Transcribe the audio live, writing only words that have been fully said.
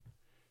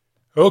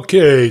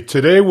Okay,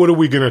 today what are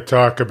we going to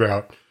talk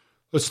about?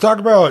 Let's talk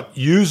about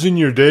using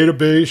your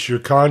database, your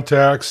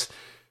contacts,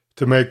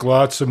 to make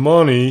lots of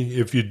money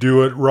if you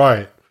do it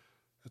right.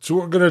 That's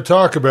what we're going to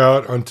talk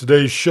about on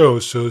today's show,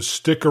 so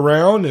stick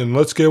around and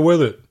let's get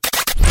with it.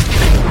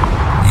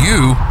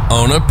 You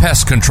own a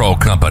pest control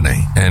company,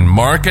 and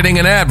marketing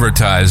and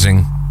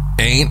advertising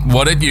ain't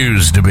what it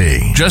used to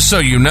be. Just so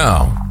you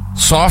know,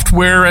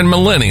 software and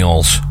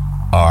millennials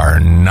are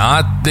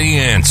not the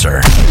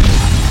answer.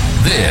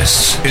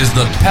 This is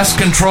the Pest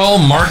Control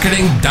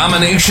Marketing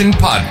Domination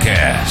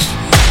Podcast.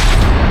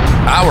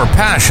 Our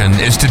passion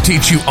is to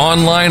teach you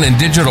online and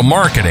digital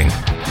marketing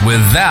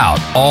without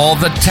all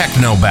the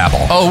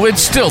technobabble. Oh, it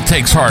still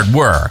takes hard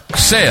work,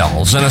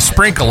 sales, and a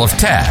sprinkle of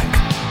tech.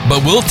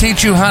 But we'll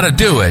teach you how to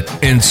do it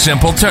in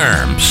simple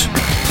terms.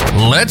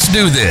 Let's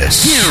do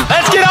this.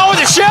 Let's get on with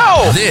the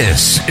show.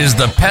 This is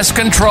the Pest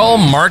Control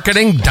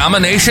Marketing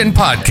Domination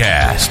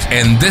Podcast.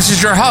 And this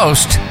is your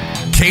host,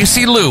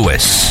 Casey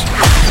Lewis.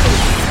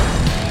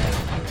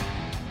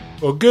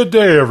 Well, good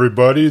day,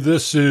 everybody.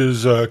 This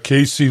is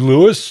Casey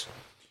Lewis.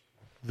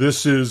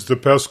 This is the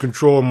Pest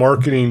Control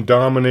Marketing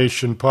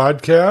Domination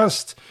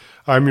Podcast.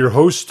 I'm your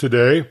host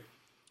today,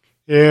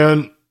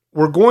 and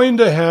we're going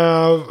to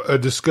have a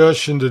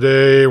discussion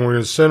today, and we're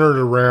going to center it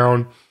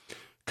around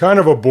kind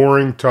of a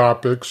boring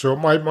topic, so it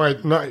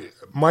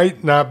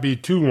might not be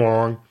too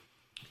long.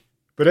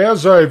 But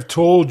as I've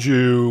told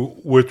you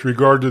with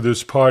regard to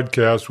this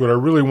podcast, what I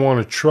really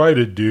want to try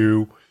to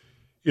do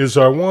is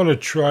I want to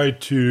try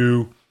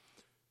to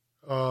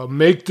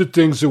make the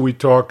things that we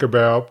talk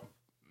about,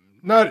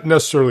 not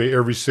necessarily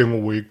every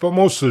single week, but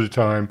most of the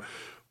time,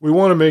 we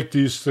want to make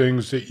these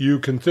things that you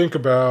can think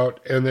about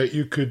and that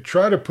you could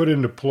try to put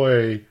into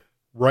play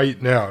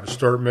right now to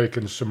start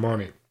making some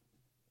money.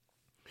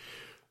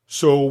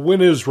 So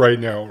when is right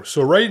now?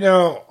 So right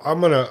now,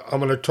 I'm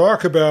gonna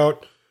talk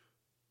about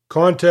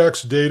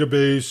contacts,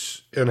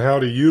 database, and how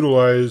to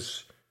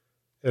utilize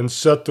and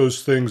set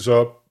those things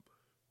up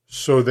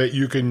so that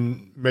you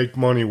can make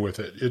money with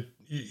it.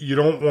 You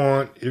don't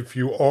want, if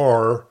you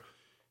are,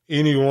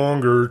 any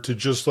longer to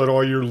just let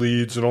all your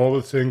leads and all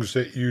the things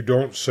that you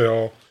don't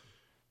sell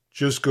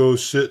just go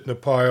sit in a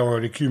pile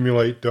and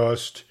accumulate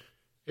dust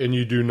and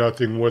you do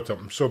nothing with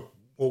them. So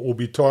what we'll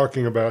be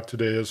talking about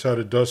today is how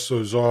to dust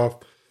those off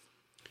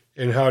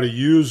and how to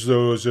use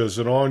those as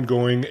an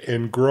ongoing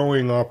and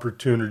growing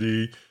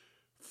opportunity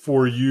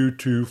for you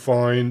to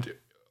find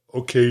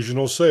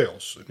occasional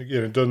sales. And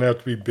again, it doesn't have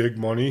to be big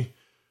money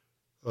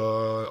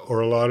or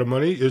a lot of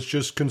money. It's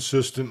just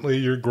consistently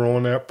you're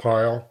growing that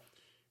pile,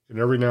 and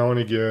every now and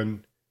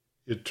again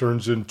it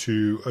turns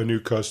into a new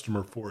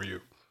customer for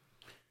you.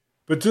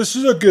 But this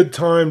is a good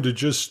time to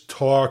just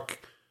talk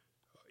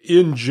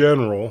in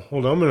general.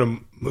 Hold on, I'm going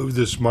to move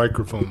this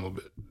microphone a little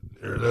bit.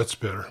 There, that's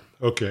better.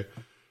 Okay.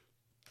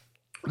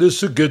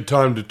 This is a good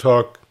time to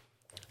talk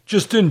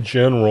just in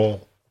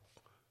general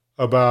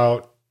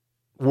about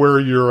where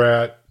you're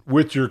at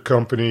with your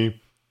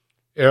company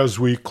as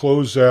we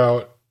close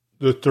out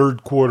the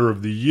third quarter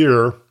of the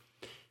year.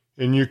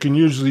 And you can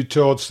usually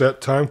tell it's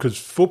that time because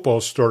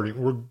football's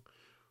starting.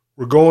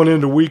 We're going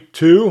into week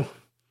 2.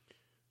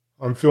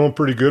 I'm feeling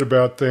pretty good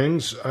about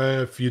things.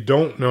 If you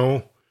don't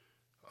know,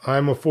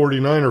 I'm a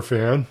 49er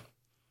fan,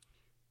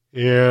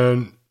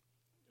 and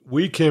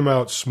we came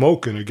out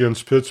smoking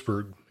against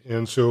Pittsburgh.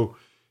 And so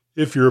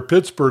if you're a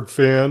Pittsburgh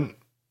fan,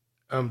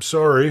 I'm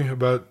sorry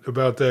about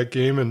that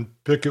game,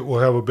 and Pickett will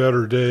have a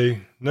better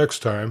day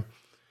next time.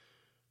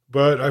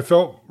 But I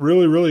felt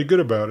really, really good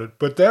about it.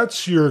 But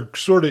that's your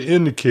sort of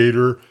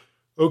indicator.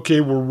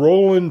 Okay, we're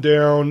rolling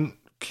down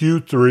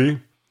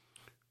Q3.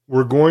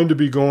 We're going to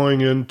be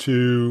going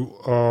into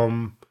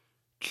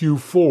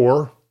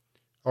Q4,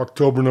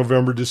 October,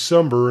 November,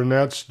 December, and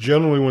that's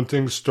generally when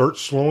things start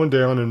slowing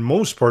down in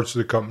most parts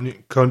of the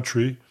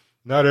country.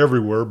 Not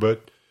everywhere,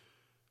 but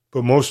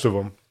most of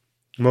them,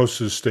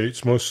 most of the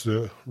states, most of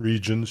the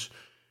regions.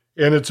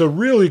 And it's a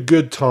really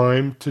good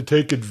time to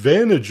take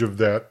advantage of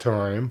that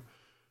time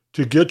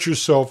to get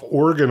yourself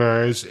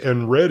organized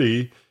and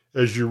ready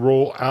as you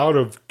roll out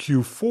of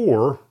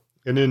Q4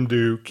 and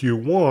into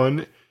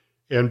Q1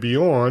 and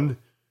beyond,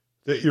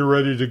 that you're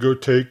ready to go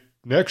take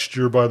next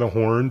year by the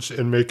horns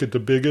and make it the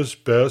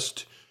biggest,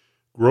 best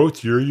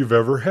growth year you've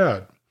ever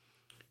had.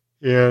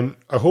 And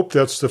I hope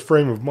that's the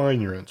frame of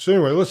mind you're in. So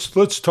anyway,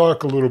 let's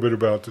talk a little bit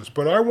about this.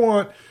 But I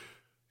want,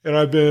 and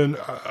I've been,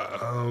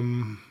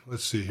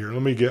 let's see here.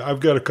 I've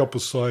got a couple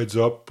slides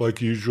up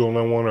like usual, and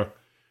I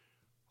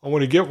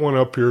want to get one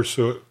up here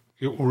so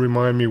it will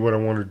remind me what I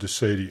wanted to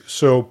say to you.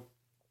 So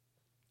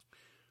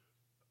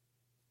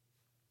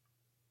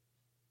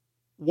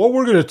what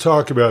we're going to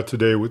talk about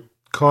today with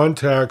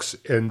contacts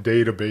and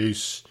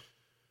database,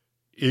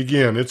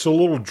 again, it's a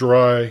little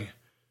dry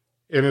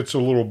and it's a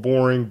little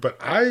boring, but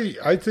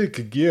I think,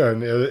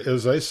 again,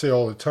 as I say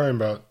all the time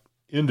about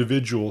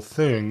individual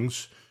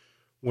things,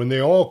 when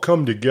they all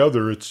come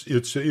together, it's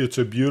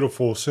a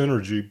beautiful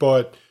synergy.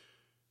 But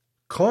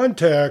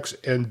contacts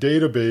and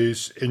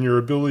database and your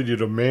ability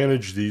to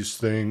manage these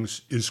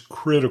things is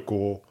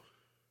critical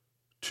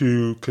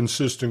to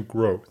consistent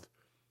growth.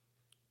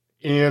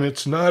 And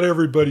it's not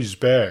everybody's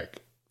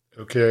bag,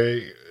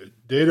 okay?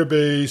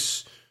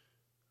 Database,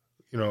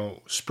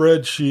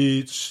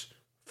 spreadsheets,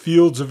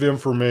 fields of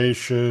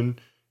information,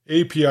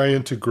 API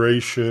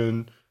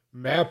integration,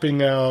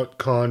 mapping out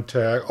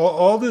contact,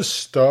 all this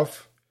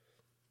stuff.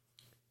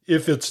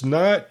 If it's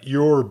not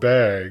your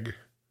bag,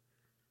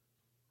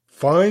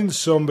 find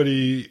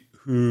somebody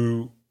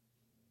who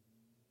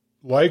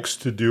likes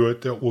to do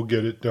it that will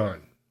get it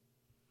done.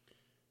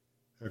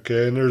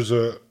 Okay, and there's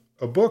a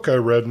book I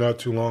read not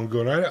too long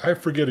ago, and I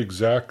forget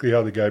exactly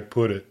how the guy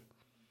put it.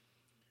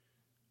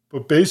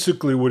 But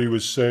basically what he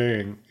was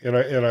saying, and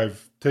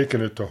I've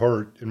taken it to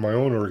heart in my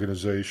own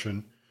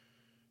organization,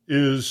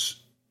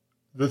 is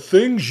the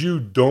things you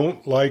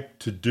don't like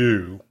to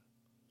do,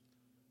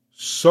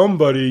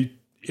 somebody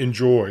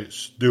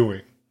enjoys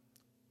doing.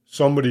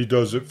 Somebody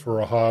does it for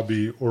a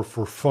hobby or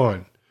for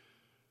fun.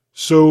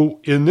 So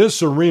in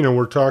this arena,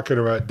 we're talking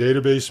about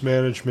database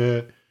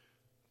management,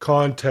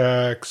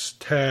 contacts,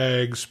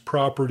 tags,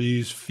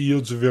 properties,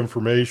 fields of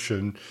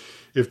information.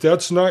 If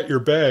that's not your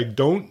bag,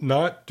 don't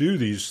not do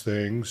these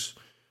things.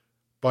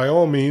 By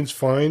all means,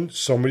 find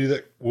somebody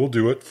that will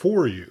do it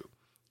for you.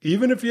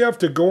 Even if you have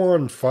to go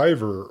on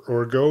Fiverr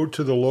or go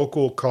to the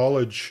local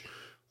college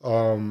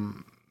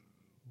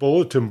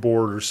bulletin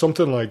board or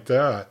something like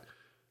that,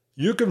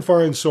 you can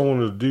find someone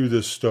to do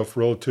this stuff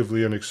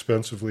relatively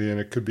inexpensively, and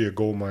it could be a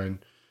gold mine.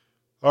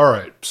 All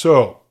right,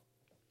 so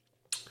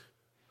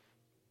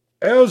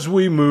as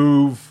we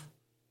move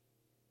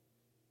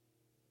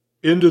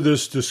into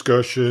this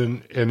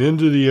discussion and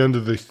into the end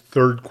of the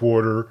third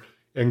quarter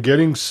and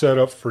getting set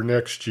up for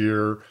next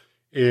year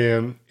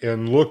and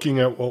looking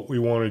at what we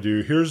want to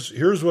do,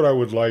 here's what I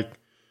would like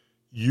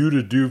you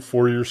to do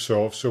for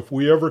yourself. So if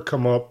we ever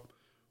come up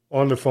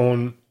on the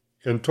phone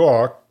and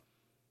talk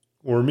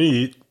or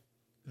meet,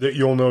 that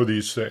you'll know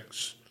these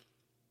things.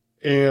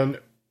 And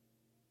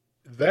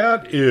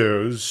that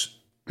is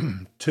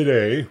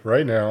today,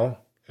 right now,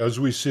 as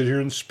we sit here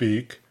and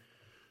speak,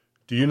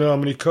 do you know how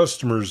many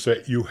customers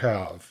that you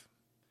have?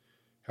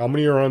 How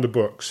many are on the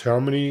books? How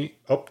many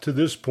up to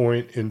this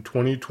point in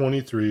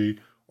 2023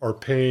 are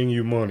paying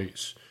you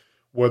monies?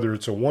 Whether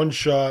it's a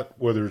one-shot,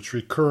 whether it's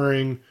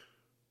recurring,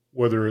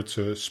 whether it's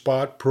a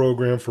spot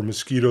program for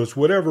mosquitoes,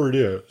 whatever it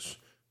is,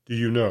 do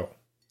you know?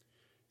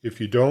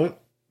 If you don't,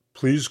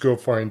 please go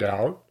find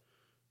out,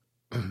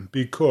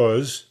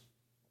 because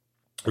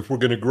if we're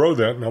going to grow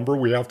that number,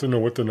 we have to know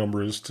what the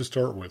number is to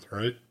start with,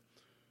 right?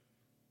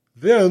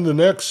 Then the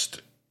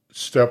next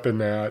step in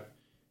that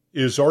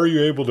is, are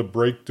you able to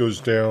break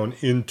those down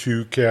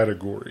into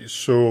categories?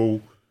 So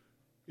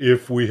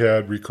if we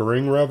had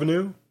recurring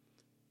revenue,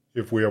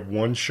 if we have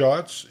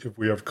one-shots, if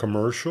we have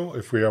commercial,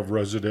 if we have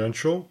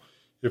residential,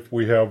 if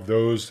we have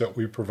those that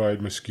we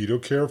provide mosquito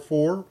care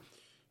for,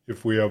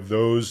 if we have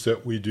those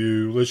that we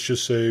do, let's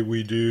just say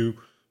we do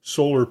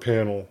solar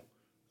panel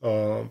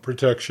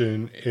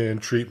protection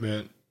and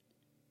treatment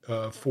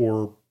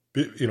for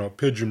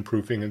pigeon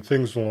proofing and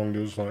things along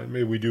those lines.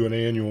 Maybe we do an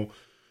annual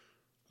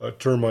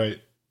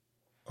termite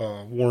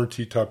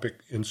warranty topic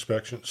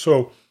inspection.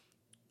 So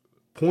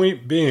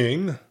point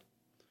being,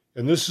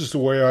 and this is the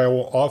way I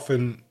will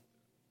often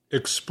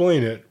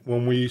explain it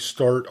when we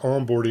start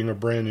onboarding a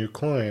brand new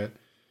client,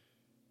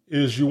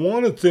 is you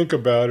want to think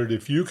about it.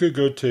 If you could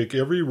go take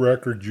every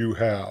record you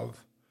have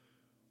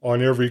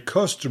on every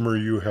customer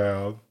you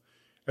have,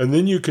 and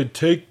then you could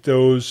take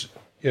those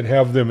and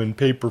have them in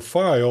paper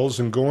files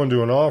and go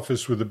into an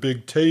office with a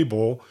big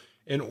table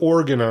and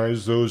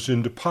organize those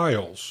into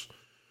piles.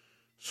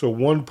 So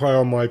one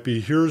pile might be,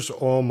 here's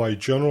all my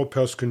general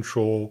pest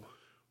control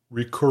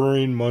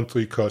recurring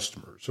monthly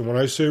customers. And when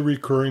I say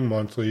recurring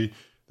monthly,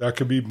 that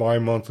could be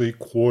bi-monthly,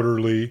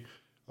 quarterly.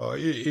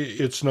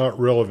 It's not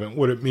relevant.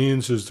 What it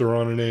means is they're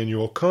on an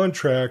annual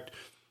contract.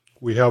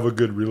 We have a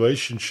good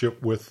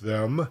relationship with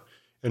them,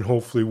 and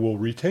hopefully we'll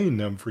retain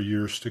them for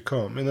years to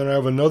come. And then I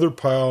have another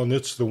pile, and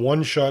it's the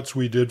one-shots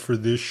we did for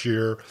this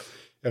year.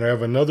 And I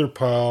have another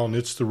pile, and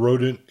it's the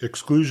rodent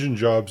exclusion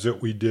jobs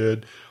that we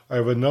did. I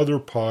have another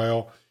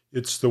pile.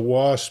 It's the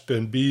wasp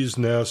and bees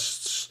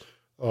nests,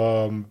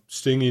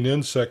 stinging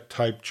insect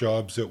type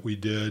jobs that we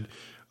did.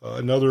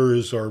 Another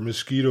is our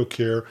mosquito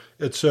care,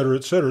 et cetera,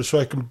 et cetera. So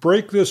I can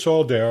break this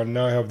all down, and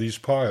now I have these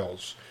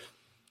piles.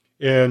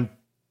 And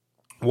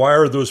why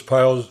are those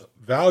piles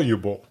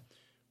valuable?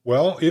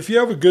 Well, if you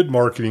have a good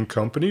marketing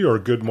company or a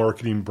good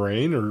marketing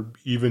brain, or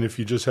even if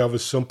you just have a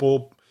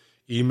simple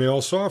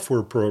email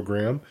software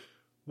program,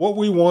 what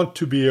we want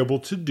to be able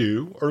to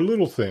do are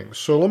little things.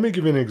 So let me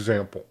give you an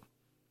example.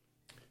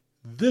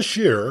 This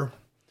year,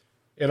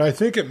 and I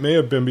think it may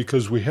have been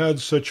because we had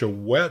such a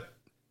wet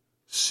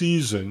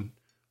season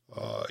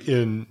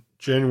in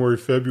January,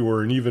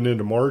 February, and even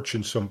into March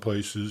in some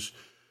places,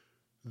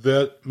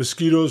 that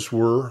mosquitoes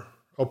were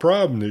a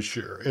problem this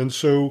year. And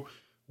so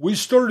we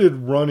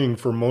started running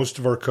for most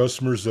of our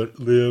customers that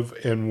live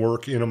and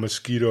work in a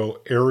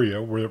mosquito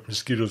area where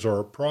mosquitoes are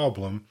a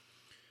problem,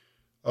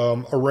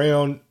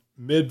 around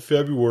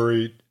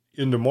mid-February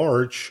into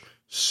March,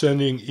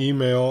 sending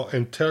email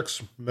and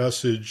text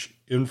message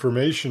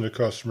information to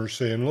customers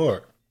saying,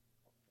 look,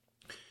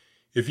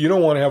 if you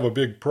don't want to have a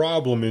big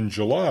problem in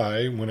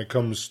July when it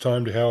comes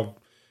time to have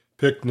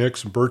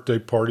picnics and birthday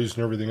parties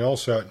and everything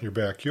else out in your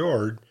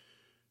backyard,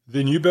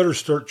 then you better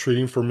start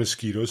treating for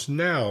mosquitoes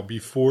now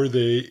before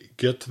they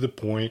get to the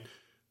point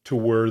to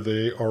where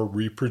they are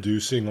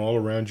reproducing all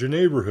around your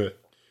neighborhood.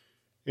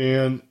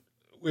 And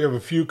we have a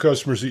few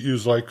customers that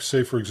use, like,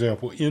 say, for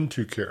example,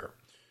 Into Care.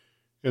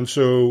 And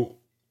so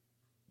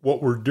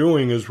what we're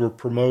doing is we're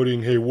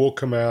promoting, hey, we'll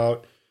come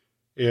out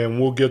and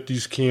we'll get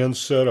these cans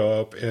set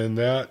up, and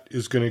that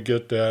is going to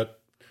get that,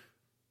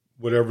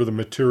 whatever the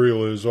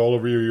material is, all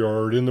over your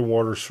yard, in the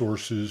water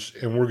sources,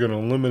 and we're going to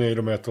eliminate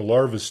them at the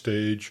larva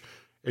stage,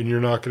 and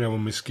you're not going to have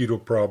a mosquito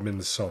problem in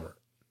the summer.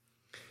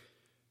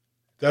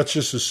 That's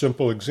just a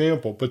simple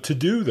example. But to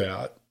do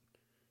that,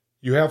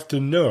 you have to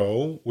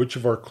know which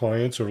of our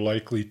clients are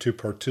likely to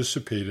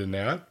participate in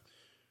that,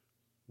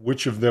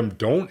 which of them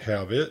don't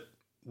have it,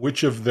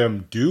 which of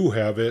them do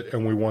have it,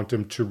 and we want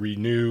them to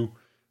renew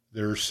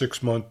their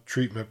 6-month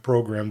treatment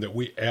program that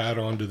we add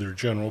on to their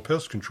general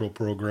pest control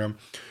program.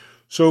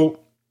 So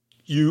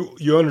you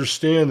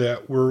understand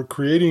that we're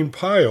creating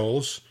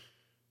piles,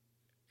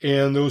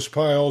 and those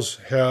piles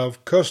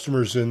have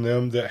customers in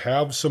them that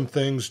have some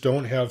things,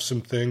 don't have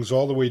some things,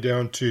 all the way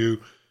down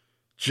to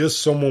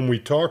just someone we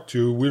talk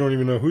to. We don't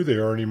even know who they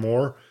are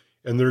anymore,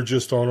 and they're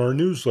just on our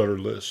newsletter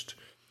list.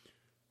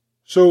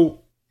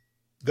 So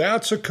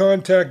that's a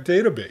contact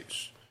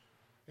database.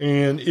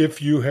 And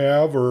if you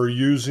have or are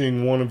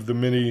using one of the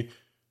many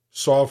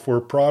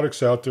software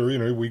products out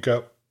there, we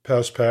got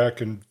Pest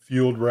Pack and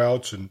Field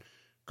Routes and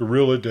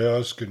Gorilla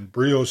Desk and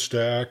Brio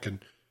Stack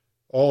and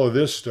all of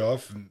this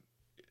stuff. And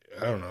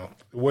I don't know,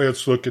 the way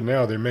it's looking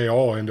now, they may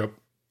all end up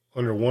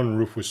under one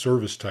roof with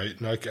ServiceTight,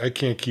 and I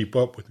can't keep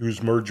up with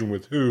who's merging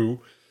with who.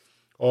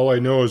 All I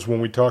know is when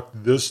we talk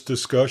this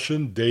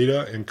discussion,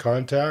 data and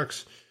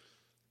contacts,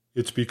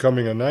 it's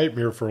becoming a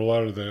nightmare for a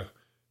lot of the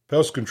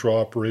pest control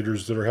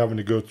operators that are having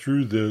to go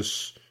through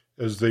this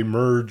as they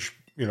merge,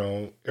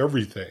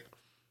 everything.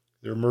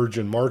 They're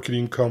merging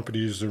marketing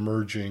companies, they're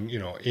merging,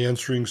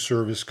 answering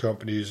service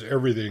companies,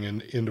 everything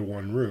into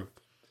one roof.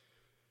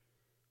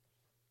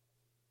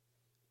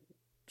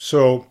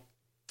 So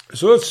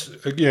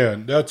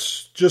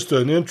that's just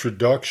an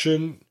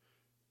introduction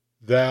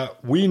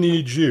that we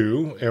need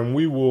you, and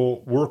we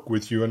will work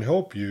with you and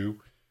help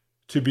you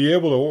to be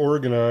able to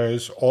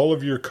organize all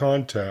of your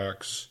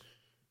contacts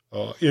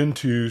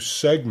into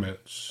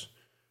segments.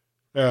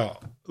 Now,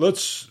 let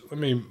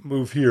me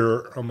move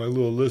here on my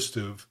little list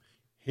of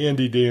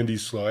handy dandy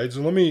slides,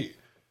 and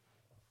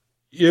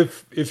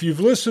if you've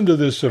listened to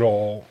this at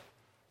all,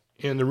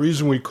 and the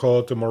reason we call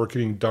it the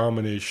Marketing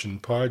Domination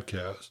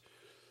Podcast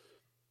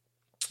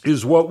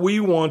is what we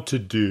want to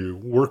do,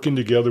 working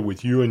together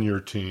with you and your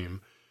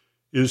team,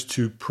 is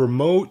to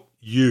promote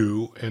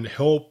you and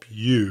help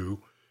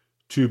you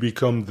to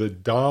become the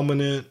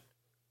dominant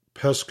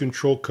pest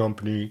control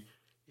company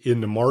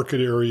in the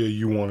market area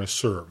you want to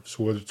serve.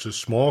 So whether it's a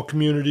small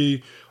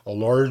community, a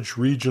large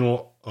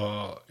regional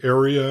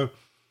area,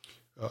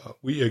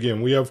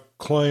 we have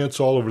clients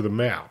all over the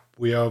map.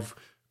 We have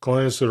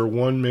clients that are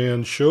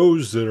one-man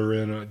shows that are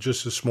in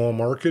just a small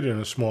market in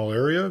a small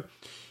area,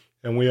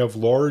 and we have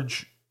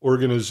large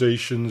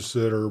organizations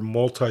that are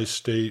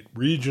multi-state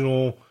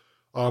regional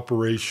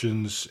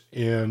operations,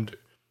 and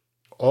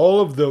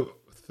all of the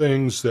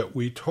things that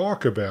we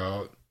talk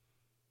about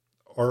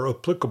are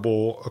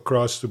applicable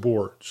across the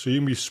board. So you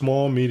can be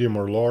small, medium,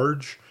 or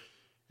large,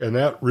 and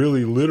that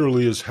really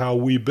literally is how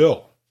we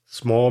bill,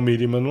 small,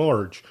 medium, and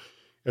large.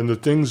 And the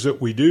things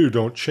that we do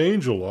don't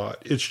change a lot.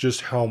 It's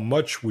just how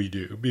much we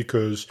do,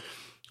 because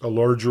a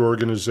larger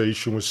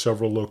organization with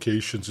several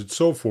locations and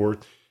so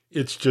forth,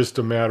 it's just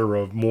a matter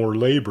of more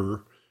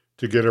labor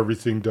to get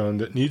everything done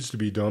that needs to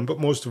be done, but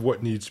most of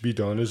what needs to be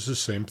done is the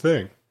same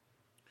thing,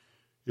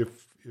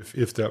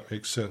 if that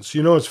makes sense.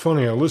 It's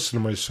funny, I listen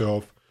to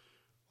myself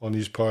on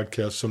these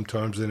podcasts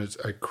sometimes, and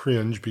I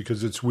cringe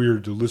because it's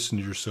weird to listen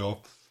to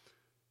yourself,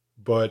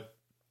 but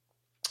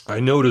I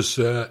notice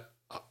that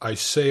I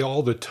say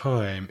all the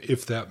time,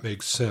 if that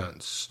makes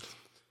sense.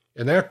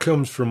 And that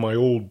comes from my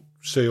old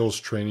sales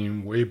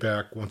training way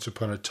back once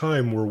upon a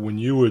time, where when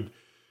you would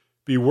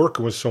be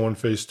working with someone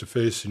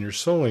face-to-face and you're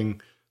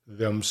selling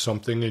them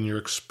something and you're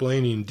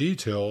explaining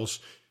details,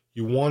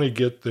 you want to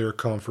get their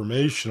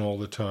confirmation all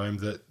the time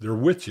that they're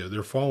with you,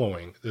 they're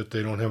following, that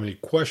they don't have any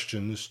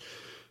questions,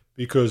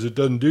 because it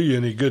doesn't do you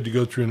any good to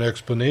go through an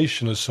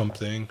explanation of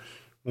something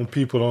when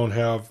people don't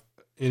have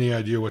any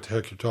idea what the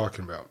heck you're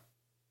talking about.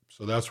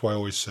 So that's why I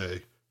always say,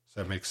 does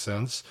that make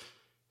sense?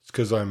 It's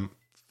because I'm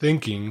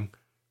thinking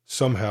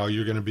somehow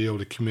you're going to be able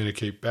to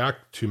communicate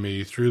back to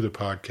me through the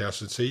podcast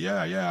and say,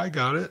 yeah, I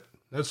got it.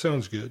 That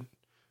sounds good.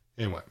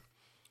 Anyway.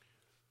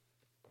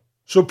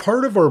 So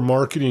part of our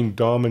marketing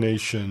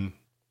domination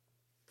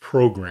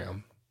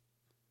program,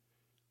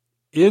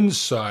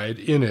 inside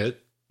in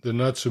it, the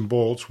nuts and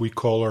bolts, we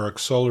call our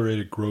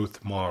accelerated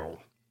growth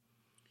model.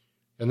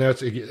 And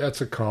that's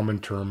a common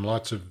term.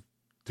 Lots of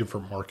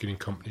different marketing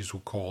companies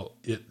will call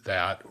it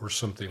that or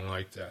something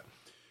like that.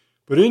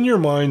 But in your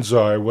mind's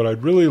eye, what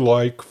I'd really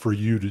like for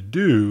you to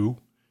do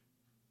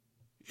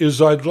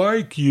is I'd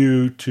like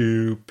you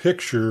to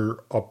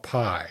picture a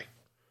pie.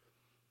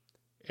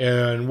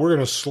 And we're going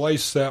to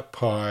slice that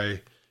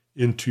pie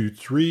into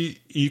 3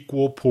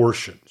 equal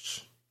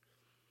portions.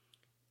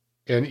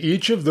 And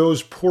each of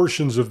those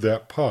portions of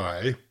that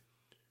pie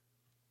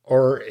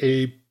are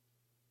a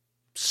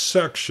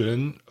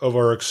section of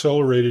our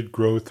accelerated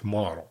growth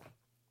model.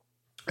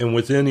 And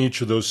within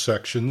each of those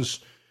sections,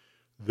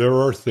 there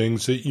are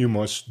things that you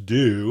must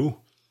do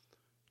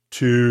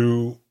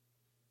to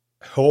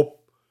help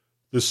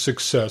the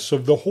success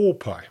of the whole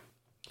pie.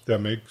 That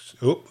makes,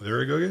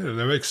 there I go again.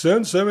 That makes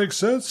sense? That makes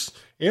sense?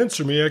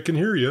 Answer me, I can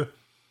hear you.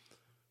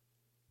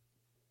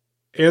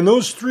 And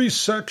those 3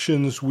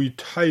 sections we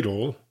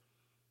title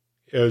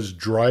as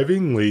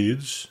driving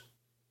leads,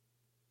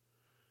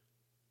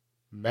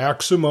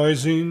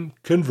 maximizing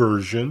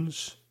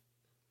conversions,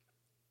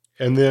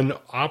 and then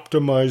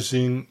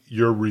optimizing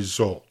your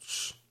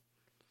results.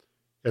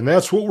 And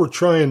that's what we're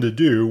trying to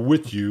do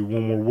with you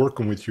when we're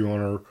working with you on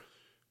our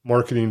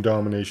marketing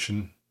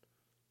domination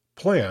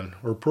plan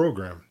or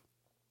program.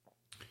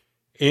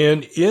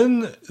 And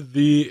in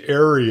the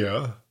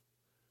area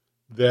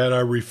that I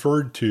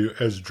referred to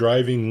as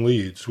driving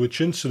leads, which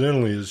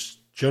incidentally is,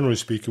 generally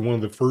speaking, one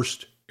of the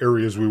first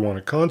areas we want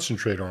to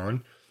concentrate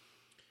on,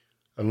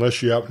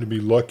 unless you happen to be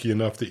lucky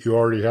enough that you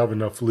already have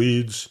enough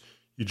leads,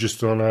 you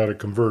just don't know how to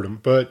convert them.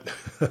 But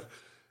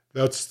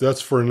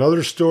that's for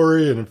another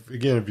story. And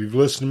if you've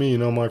listened to me, you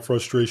know my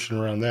frustration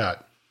around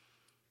that.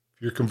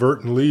 If you're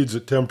converting leads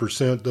at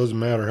 10%, doesn't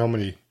matter how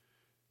many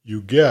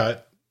you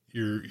get,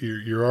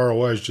 your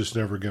ROI is just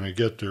never going to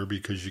get there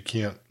because you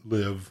can't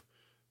live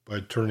by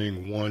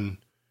turning 1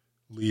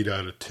 lead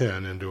out of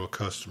 10 into a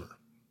customer.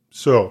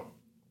 So,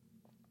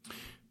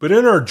 but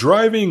in our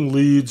driving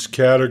leads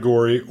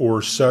category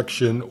or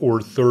section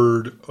or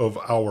third of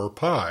our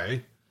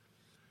pie,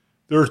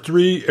 there are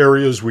 3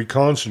 areas we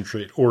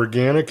concentrate.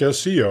 Organic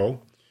SEO,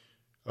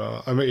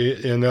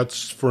 and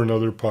that's for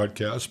another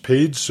podcast,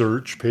 paid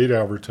search, paid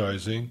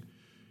advertising,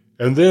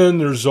 and then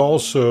there's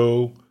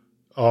also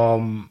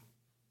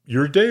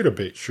your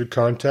database, your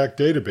contact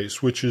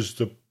database, which is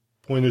the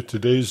point of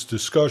today's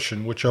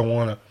discussion, which I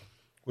want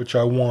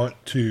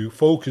to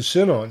focus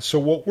in on. So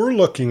what we're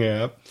looking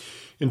at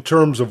in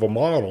terms of a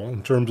model,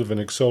 in terms of an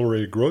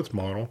accelerated growth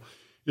model,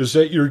 is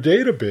that your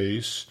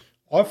database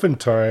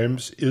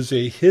oftentimes is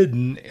a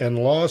hidden and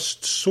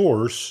lost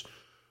source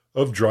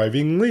of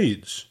driving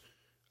leads.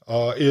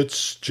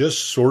 It's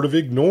just sort of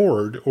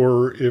ignored,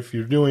 or if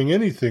you're doing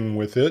anything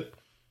with it,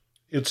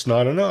 it's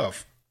not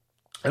enough.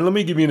 And let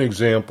me give you an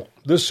example.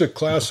 This is a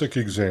classic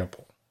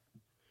example.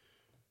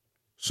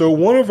 So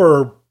one of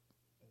our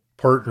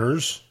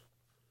partners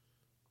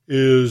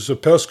is a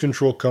pest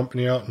control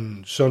company out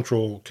in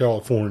Central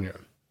California.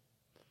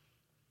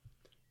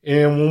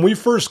 And when we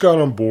first got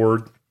on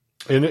board,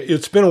 and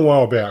it's been a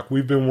while back,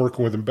 we've been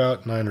working with them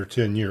about 9 or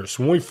 10 years.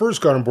 So when we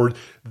first got on board,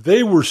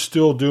 they were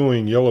still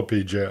doing Yellow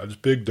Page ads,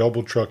 big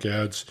double truck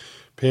ads,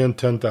 paying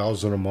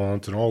 $10,000 a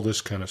month and all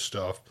this kind of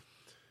stuff.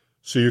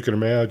 So you can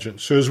imagine.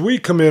 So as we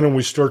come in and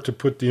we start to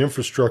put the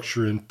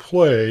infrastructure in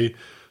play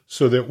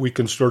so that we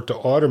can start to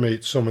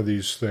automate some of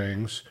these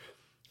things,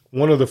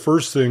 one of the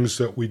first things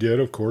that we did,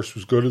 of course,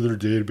 was go to their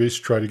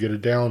database, try to get a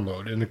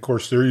download. And, of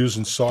course, they're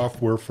using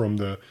software from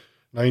the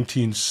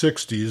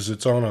 1960s.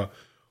 It's on a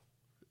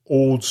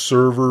old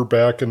server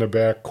back in the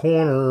back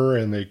corner,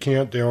 and they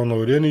can't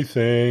download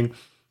anything.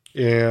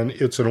 And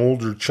it's an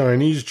older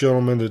Chinese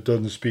gentleman that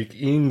doesn't speak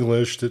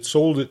English that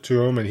sold it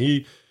to him, and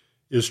he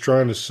is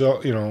trying to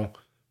sell,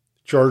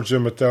 charge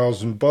them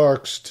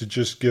 $1,000 to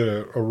just get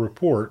a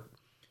report.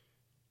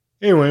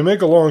 Anyway,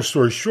 make a long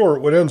story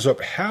short, what ends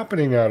up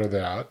happening out of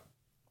that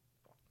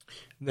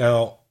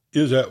now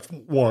is that,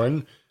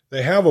 one,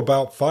 they have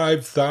about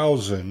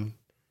 5,000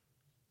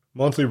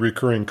 monthly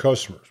recurring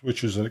customers,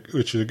 which is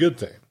a good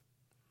thing.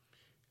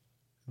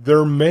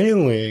 They're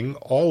mailing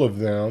all of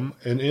them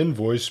an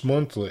invoice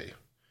monthly.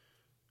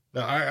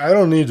 Now, I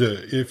don't need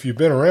to, if you've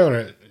been around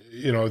it,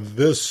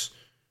 this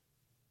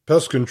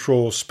pest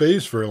control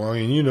space very long,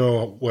 and you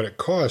know what it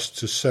costs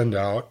to send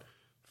out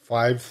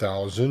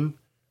 5,000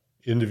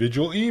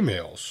 individual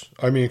emails.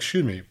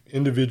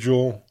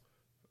 Individual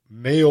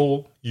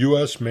mail,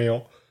 U.S.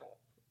 mail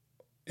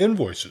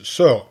invoices.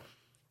 So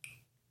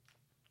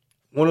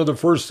one of the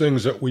first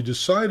things that we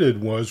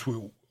decided was,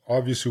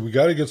 obviously, we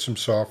got to get some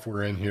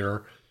software in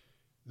here.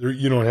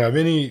 You don't have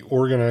any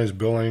organized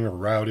billing or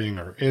routing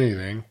or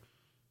anything,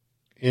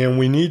 and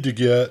we need to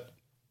get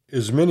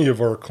as many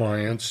of our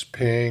clients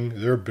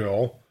paying their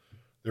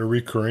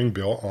recurring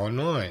bill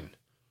online.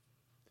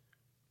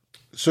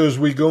 So as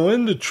we go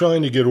into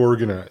trying to get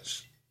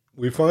organized,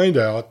 we find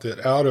out that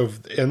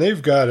and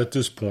they've got at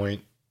this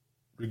point,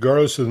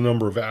 regardless of the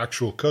number of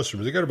actual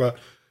customers, they got about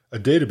a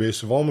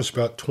database of almost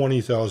about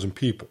 20,000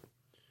 people.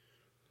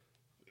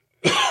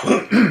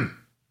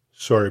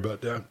 Sorry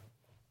about that.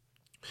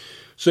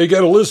 So you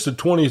got a list of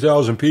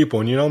 20,000 people,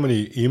 and you know how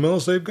many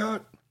emails they've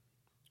got?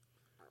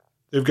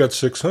 they've got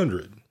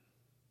 600.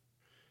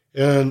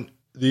 And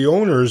the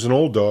owner is an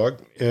old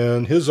dog,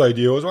 and his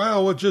idea was,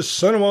 well, we'll just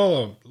send them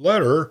all a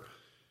letter,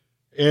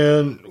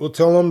 and we'll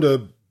tell them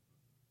to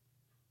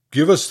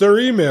give us their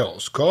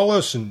emails, call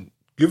us and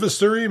give us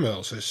their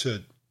emails. I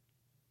said,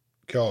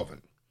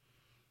 Calvin,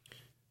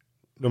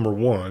 number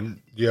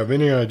one, do you have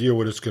any idea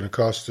what it's going to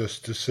cost us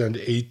to send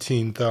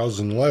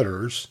 18,000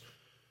 letters?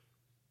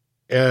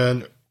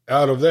 And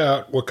out of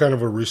that, what kind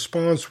of a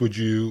response would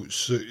you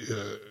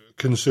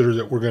consider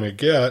that we're going to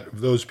get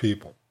of those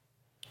people?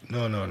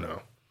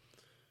 No.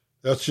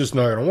 That's just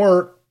not going to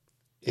work.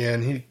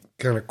 And he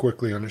kind of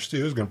quickly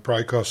understood it was going to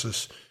probably cost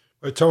us,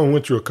 by the time we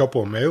went through a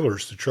couple of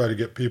mailers to try to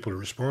get people to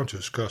respond to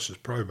us, cost us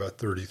probably about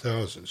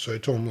 30,000. So I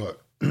told him,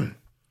 look,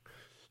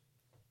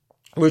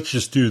 let's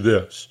just do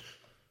this.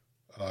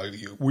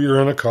 We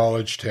are in a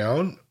college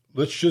town.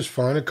 Let's just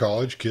find a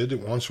college kid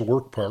that wants to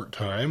work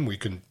part-time. We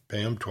can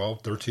pay him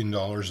 $12,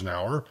 $13 an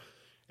hour,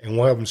 and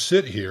we'll have him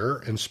sit here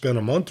and spend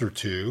a month or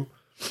two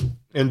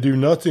and do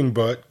nothing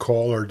but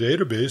call our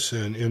database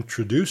and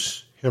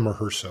introduce him or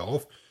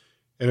herself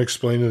and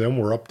explain to them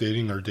we're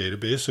updating our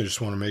database. I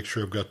just want to make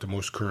sure I've got the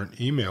most current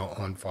email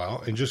on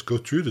file and just go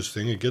through this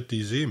thing and get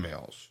these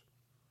emails,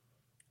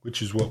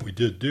 which is what we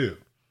did do.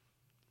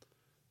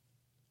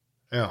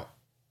 Now,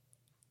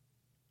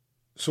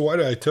 so why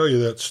did I tell you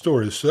that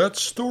story? So that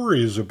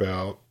story is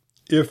about,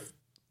 if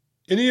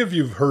any of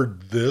you have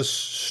heard this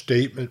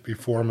statement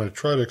before, I'm going to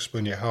try to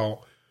explain to you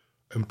how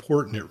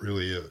important it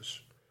really is.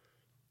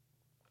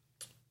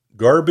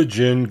 Garbage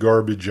in,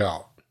 garbage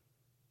out.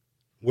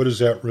 What does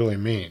that really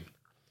mean?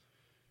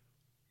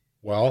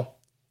 Well,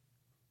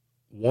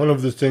 one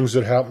of the things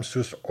that happens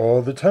to us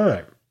all the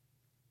time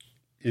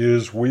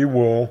is we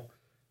will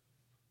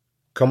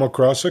come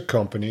across a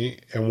company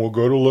and we'll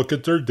go to look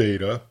at their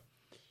data,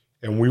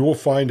 and we will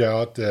find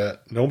out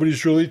that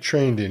nobody's really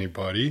trained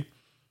anybody,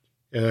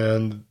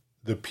 and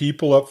the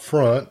people up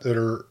front that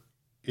are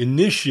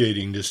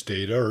initiating this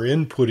data or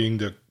inputting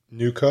the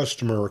new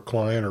customer or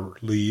client or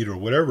lead or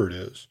whatever it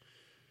is,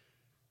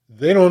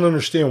 they don't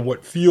understand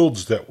what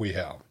fields that we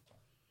have.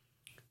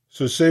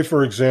 So say,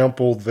 for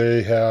example,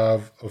 they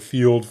have a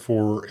field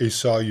for a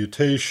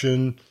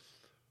salutation,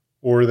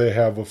 or they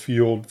have a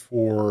field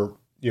for,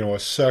 a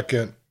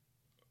second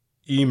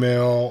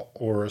email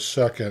or a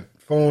second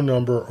phone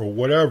number or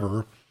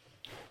whatever.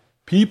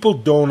 People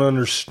don't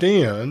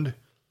understand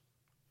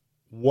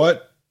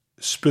what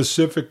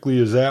specifically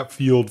is that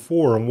field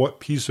for and what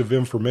piece of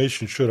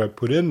information should I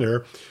put in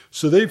there.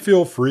 So they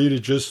feel free to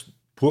just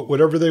put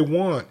whatever they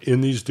want in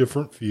these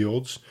different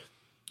fields.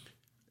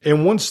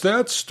 And once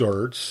that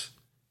starts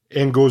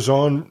and goes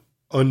on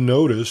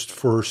unnoticed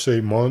for,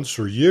 say, months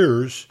or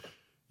years,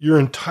 your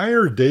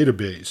entire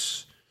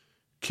database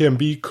can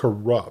be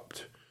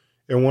corrupt.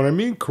 And what I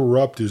mean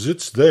corrupt is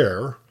it's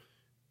there,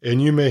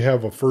 and you may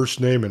have a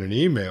first name and an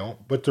email,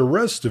 but the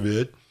rest of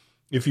it,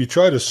 if you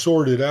try to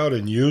sort it out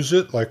and use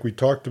it, like we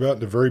talked about in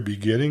the very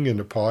beginning,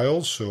 into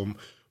piles, so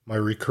my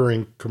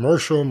recurring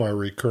commercial, my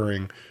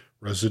recurring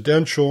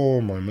residential,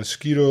 my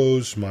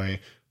mosquitoes, my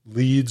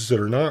leads that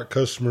are not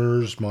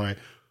customers, my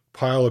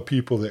pile of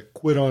people that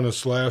quit on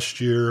us last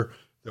year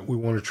that we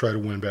want to try to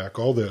win back,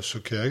 all this,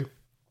 okay?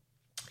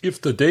 If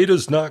the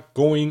data's not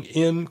going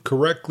in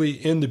correctly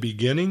in the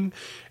beginning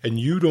and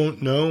you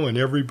don't know, and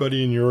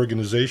everybody in your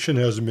organization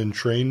hasn't been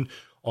trained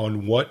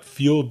on what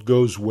field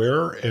goes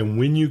where, and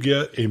when you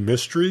get a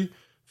mystery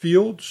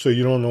field, so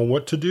you don't know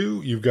what to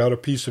do, you've got a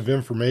piece of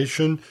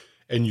information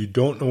and you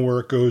don't know where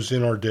it goes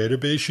in our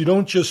database, you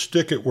don't just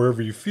stick it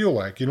wherever you feel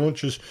like. You don't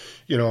just,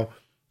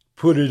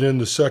 put it in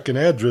the second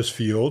address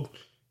field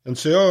and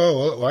say, oh,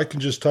 well, I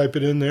can just type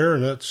it in there,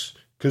 and that's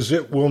because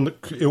it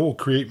will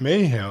create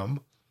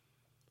mayhem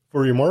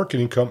for your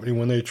marketing company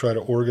when they try to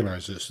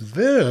organize this.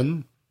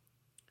 Then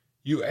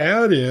you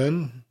add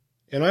in,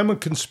 and I'm a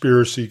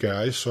conspiracy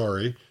guy,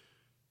 sorry,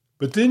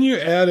 but then you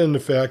add in the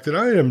fact that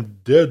I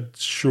am dead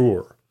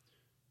sure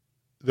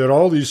that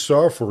all these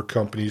software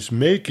companies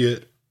make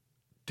it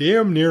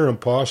damn near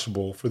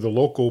impossible for the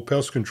local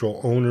pest control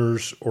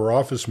owners or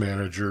office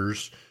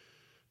managers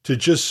to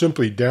just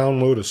simply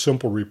download a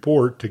simple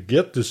report to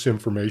get this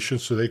information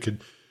so they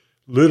could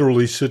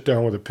literally sit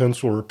down with a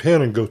pencil or a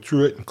pen and go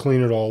through it and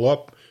clean it all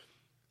up.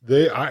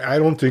 I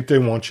don't think they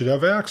want you to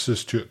have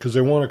access to it because they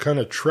want to kind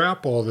of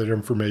trap all that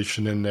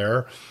information in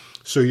there.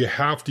 So you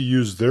have to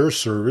use their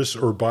service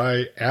or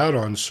buy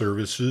add-on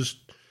services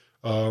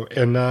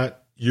and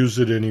not use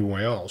it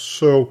anywhere else.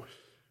 So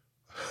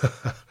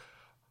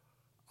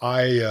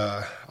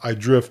I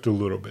drift a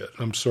little bit.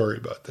 I'm sorry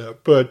about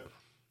that. But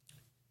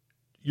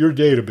your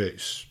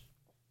database.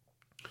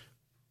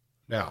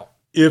 Now,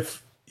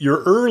 if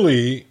you're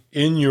early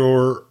in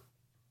your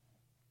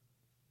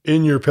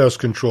pest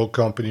control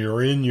company,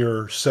 or in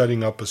your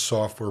setting up a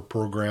software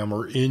program,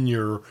 or in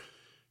your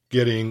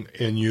getting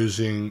and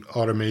using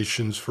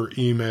automations for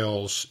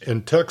emails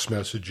and text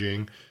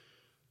messaging,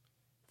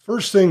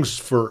 first things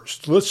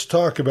first, let's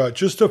talk about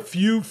just a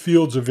few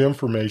fields of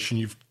information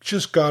you've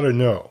just got to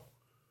know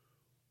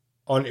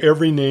on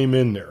every name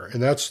in there.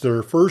 And that's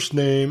their first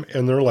name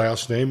and their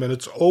last name. And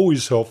it's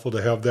always helpful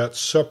to have that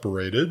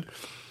separated.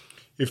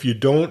 If you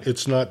don't,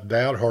 it's not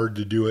that hard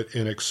to do it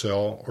in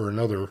Excel or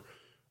another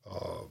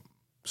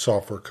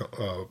software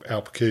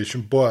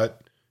application,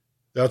 but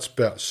that's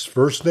best.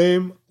 First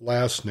name,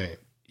 last name,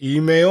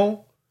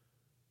 email,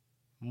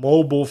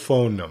 mobile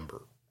phone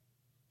number.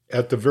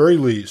 At the very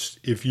least,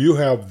 if you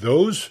have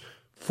those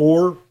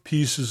 4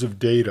 pieces of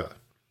data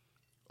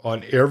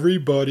on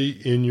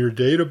everybody in your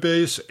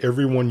database,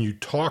 everyone you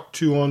talk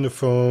to on the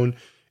phone,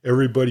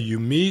 everybody you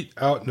meet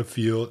out in the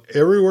field,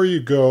 everywhere you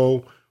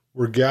go,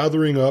 we're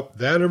gathering up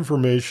that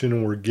information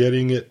and we're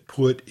getting it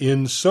put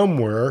in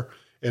somewhere.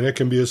 And it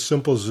can be as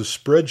simple as a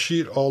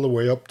spreadsheet all the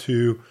way up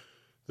to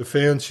the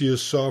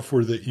fanciest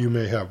software that you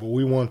may have. But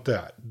we want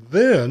that.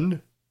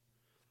 Then,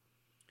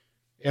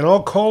 and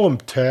I'll call them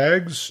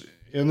tags,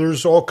 and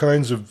there's all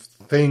kinds of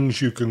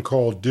things you can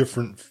call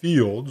different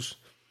fields,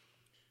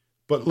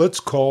 but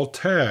let's call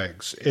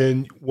tags.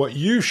 And what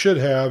you should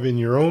have in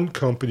your own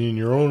company, in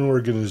your own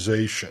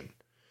organization,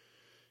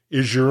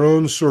 is your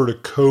own sort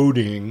of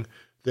coding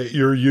that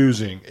you're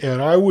using.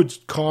 And I would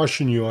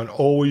caution you on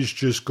always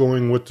just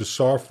going with the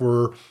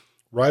software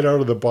right out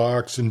of the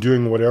box and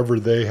doing whatever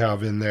they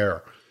have in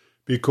there.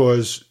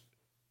 Because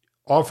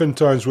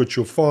oftentimes what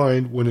you'll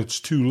find when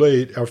it's too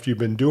late, after you've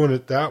been doing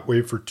it that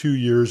way for 2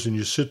 years and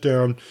you sit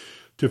down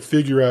to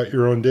figure out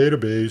your own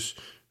database,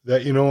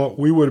 that, you know what,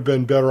 we would have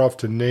been better off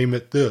to name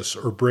it this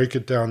or break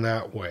it down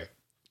that way.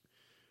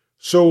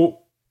 So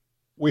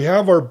we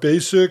have our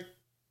basic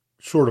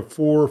sort of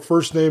 4,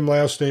 first name,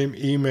 last name,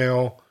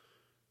 email,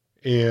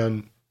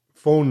 and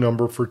phone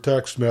number for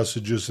text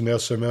messages and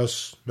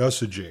SMS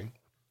messaging.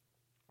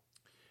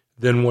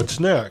 Then what's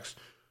next?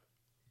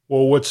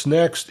 Well, what's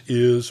next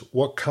is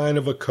what kind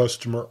of a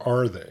customer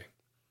are they?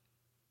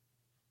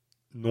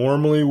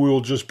 Normally,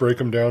 we'll just break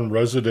them down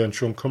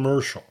residential and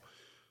commercial.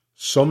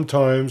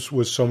 Sometimes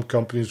with some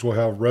companies, we'll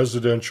have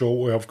residential,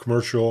 we'll have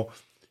commercial,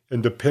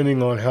 and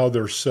depending on how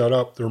they're set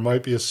up, there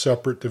might be a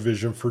separate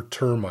division for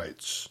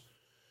termites.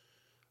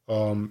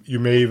 You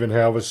may even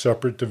have a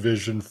separate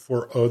division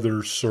for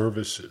other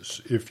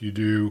services if you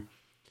do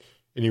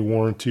any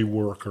warranty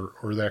work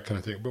or that kind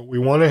of thing. But we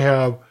want to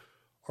have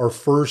our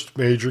first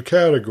major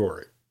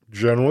category,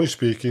 generally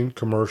speaking,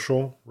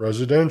 commercial,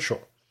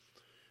 residential.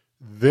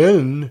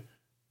 Then,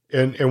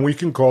 and we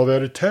can call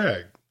that a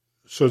tag.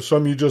 So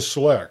some you just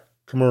select,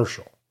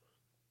 commercial.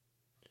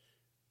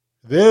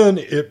 Then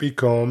it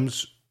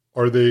becomes,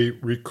 are they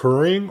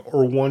recurring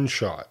or one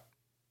shot?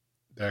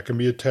 That can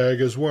be a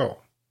tag as well.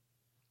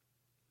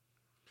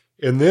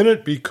 And then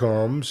it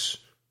becomes,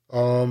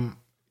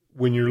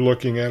 when you're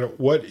looking at it,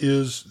 what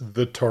is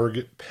the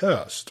target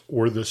pest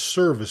or the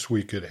service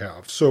we could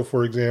have? So,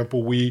 for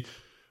example, we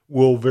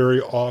will very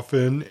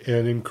often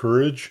and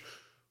encourage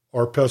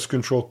our pest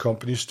control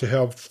companies to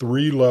have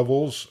 3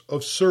 levels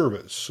of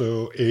service.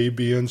 So A,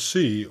 B, and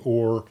C,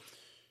 or,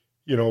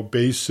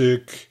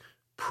 basic,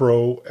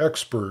 pro,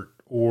 expert,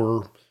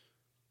 or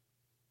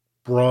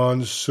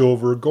bronze,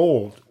 silver,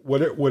 gold,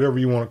 whatever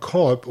you want to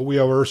call it. But we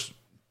have our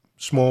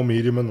small,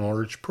 medium, and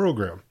large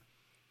program.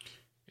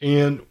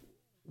 And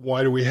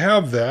why do we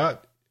have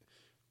that?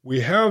 We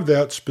have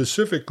that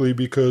specifically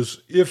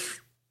because if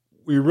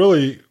we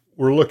really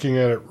were looking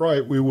at it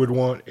right, we would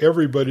want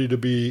everybody to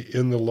be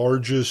in the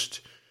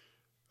largest,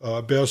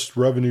 best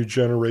revenue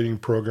generating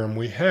program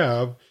we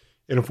have.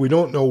 And if we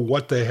don't know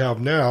what they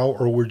have now,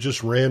 or we're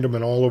just random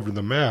and all over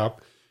the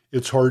map,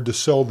 it's hard to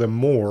sell them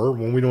more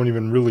when we don't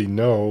even really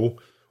know,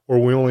 or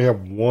we only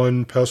have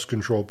one pest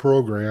control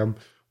program.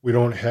 We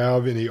don't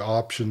have any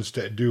options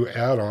to do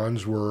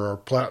add-ons where our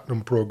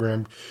platinum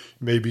program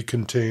maybe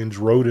contains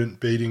rodent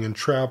baiting and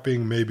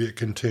trapping, maybe it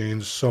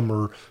contains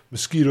summer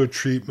mosquito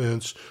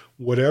treatments,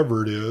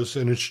 whatever it is,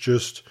 and it's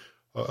just,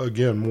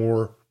 again,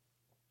 more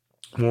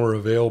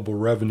available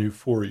revenue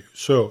for you.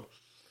 So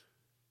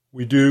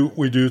we do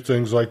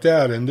things like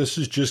that, and this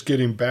is just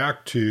getting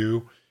back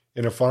to,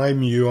 and if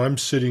I'm you, I'm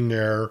sitting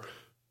there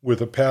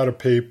with a pad of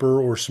paper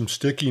or some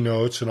sticky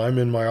notes, and I'm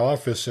in my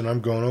office, and I'm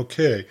going,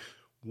 okay,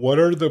 what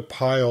are the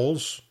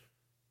piles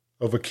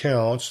of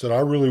accounts that I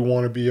really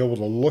want to be able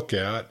to look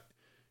at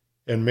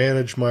and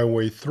manage my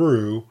way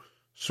through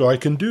so I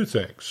can do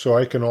things, so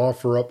I can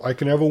offer up, I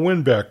can have a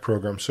win-back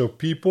program. So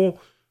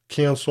people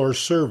cancel our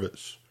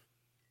service.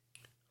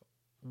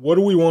 What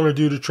do we want to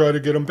do to try to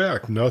get them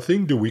back?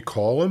 Nothing. Do we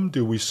call them?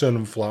 Do we send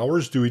them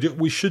flowers?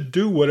 We should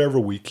do whatever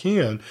we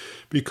can,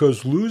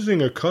 because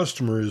losing a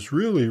customer is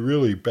really,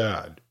 really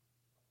bad.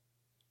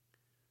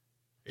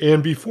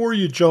 And before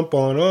you jump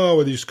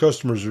on, these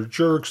customers are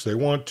jerks, they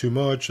want too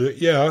much.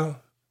 Yeah,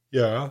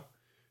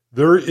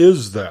 there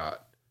is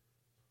that.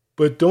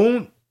 But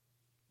don't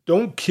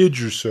kid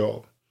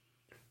yourself.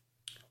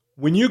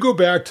 When you go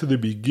back to the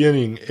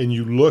beginning and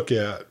you look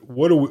at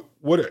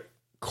what it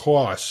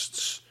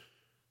costs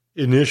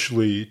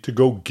initially to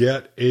go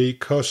get a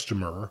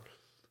customer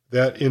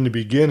that in the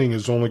beginning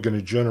is only going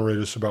to generate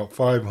us about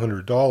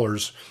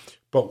 $500,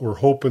 but we're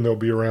hoping they'll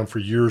be around for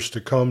years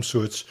to come.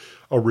 So it's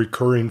a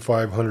recurring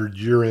 500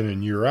 year in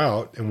and year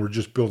out, and we're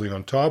just building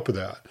on top of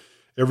that.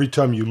 Every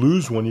time you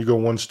lose one, you go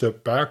one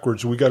step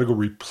backwards. We got to go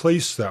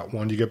replace that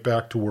one to get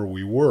back to where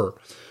we were.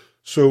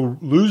 So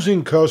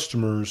losing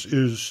customers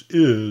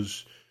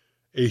is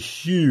a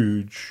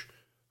huge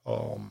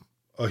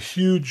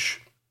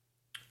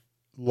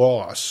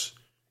loss.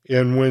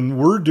 And when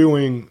we're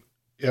doing,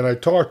 and I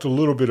talked a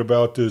little bit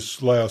about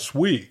this last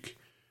week,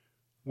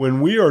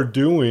 when we are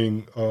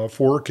doing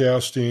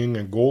forecasting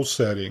and goal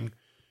setting,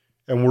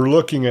 and we're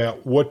looking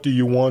at what do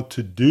you want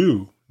to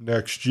do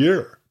next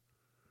year,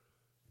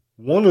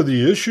 one of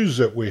the issues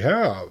that we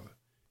have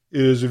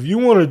is if you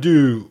want to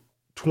do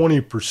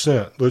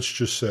 20%, let's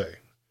just say,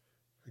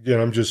 again,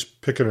 I'm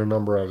just picking a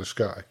number out of the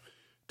sky,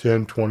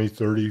 10, 20,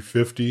 30,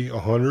 50,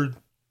 100,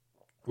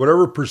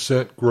 whatever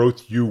percent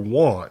growth you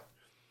want,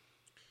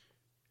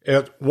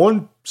 at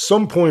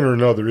some point or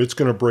another, it's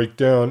going to break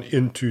down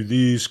into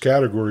these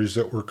categories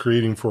that we're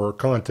creating for our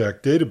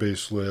contact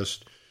database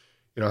list.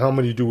 You know, how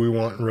many do we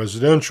want in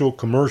residential,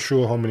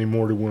 commercial? How many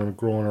more do we want to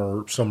grow in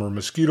our summer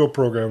mosquito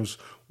programs?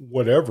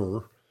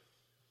 Whatever.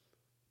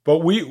 But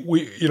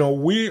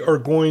we are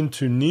going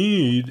to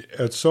need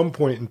at some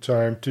point in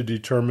time to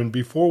determine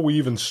before we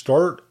even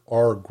start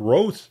our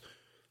growth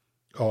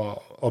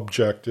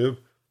objective,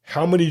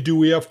 how many do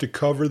we have to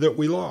cover that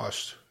we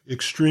lost?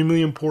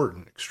 Extremely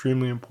important.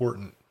 Extremely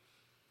important.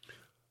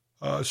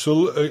 So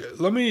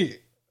let me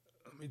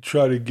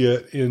try to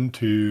get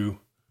into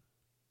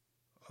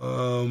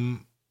my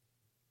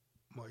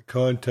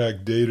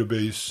contact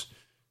database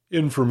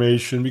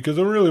information, because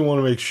I really want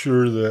to make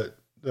sure that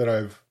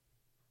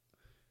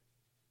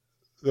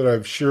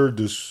I've shared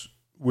this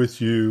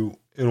with you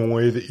in a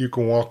way that you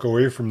can walk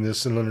away from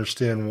this and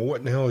understand, well, what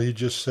in the hell did he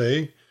just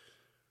say?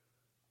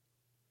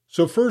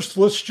 So first,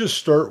 let's just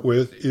start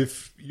with,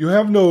 if you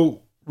have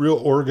no real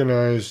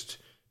organized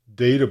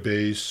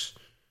database,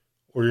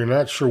 or you're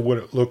not sure what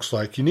it looks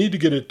like, you need to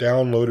get it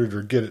downloaded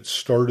or get it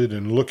started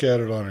and look at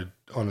it on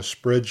a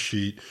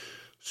spreadsheet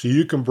so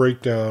you can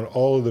break down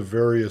all of the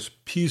various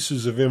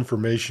pieces of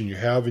information you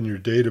have in your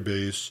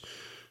database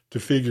to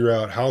figure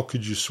out how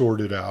could you sort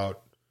it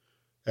out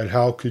and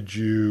how could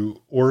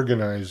you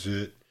organize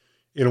it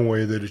in a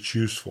way that it's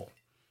useful.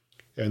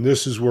 And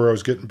this is where I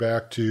was getting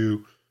back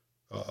to,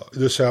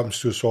 this happens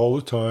to us all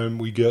the time.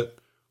 We get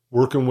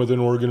working with an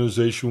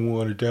organization, we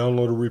want to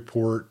download a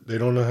report, they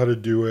don't know how to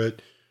do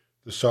it,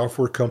 the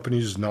software company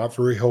is not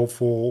very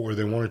helpful, or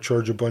they want to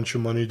charge a bunch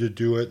of money to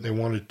do it, and they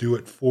want to do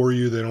it for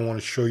you, they don't want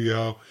to show you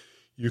how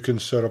you can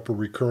set up a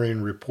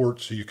recurring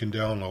report so you can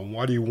download.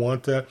 Why do you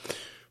want that?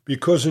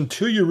 Because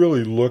until you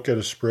really look at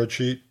a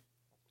spreadsheet,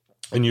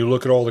 and you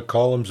look at all the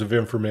columns of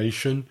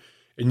information,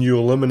 and you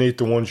eliminate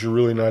the ones you're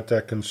really not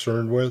that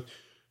concerned with,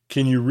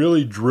 can you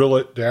really drill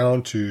it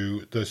down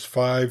to this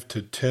 5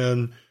 to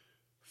 10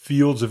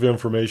 fields of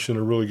information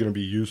that are really going to be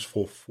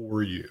useful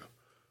for you?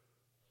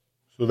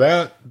 So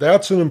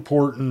that's an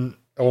important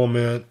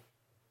element.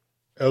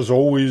 As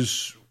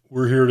always,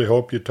 we're here to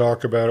help you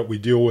talk about it. We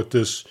deal with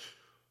this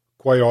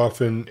quite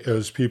often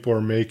as people are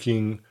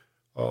making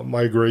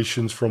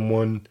migrations from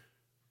one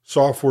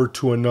software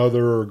to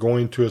another, or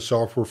going to a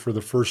software for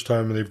the first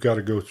time, and they've got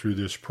to go through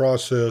this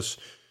process.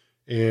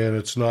 And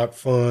it's not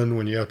fun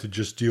when you have to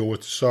just deal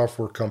with the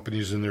software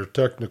companies and their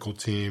technical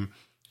team.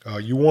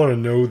 You want to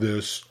know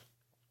this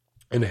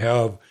and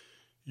have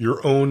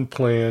your own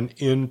plan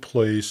in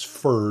place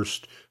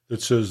first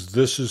that says,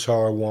 this is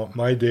how I want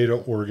my data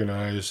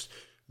organized.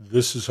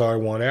 This is how I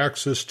want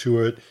access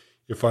to it.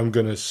 If I'm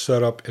going to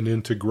set up an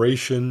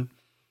integration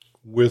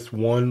with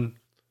one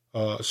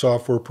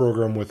software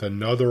program with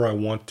another, I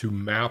want to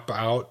map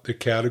out the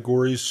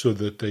categories so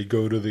that they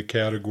go to the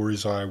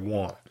categories I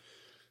want.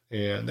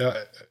 And an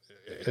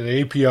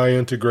API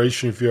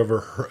integration, if you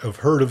ever have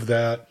heard of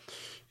that,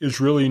 is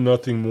really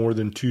nothing more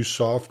than two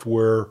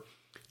software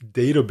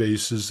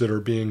databases that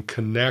are being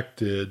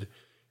connected,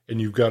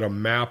 and you've got to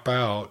map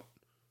out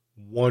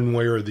one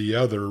way or the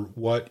other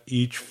what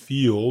each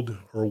field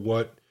or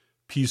what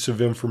piece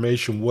of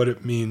information, what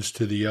it means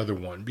to the other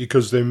one,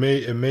 because it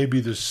may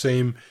be the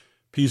same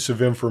piece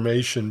of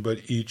information, but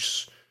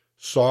each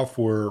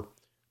software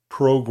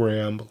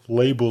program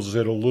labels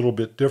it a little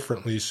bit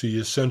differently, so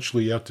you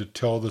essentially have to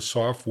tell the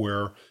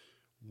software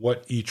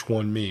what each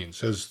one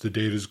means as the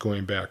data is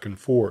going back and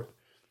forth.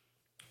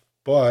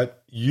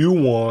 But you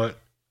want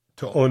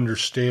to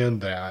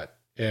understand that,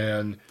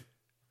 and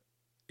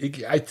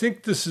I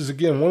think this is,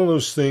 again, one of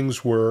those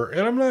things where,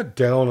 and I'm not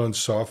down on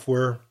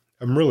software,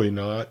 I'm really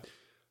not.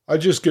 I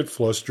just get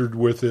flustered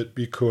with it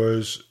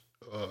because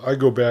I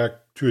go back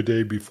to a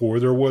day before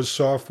there was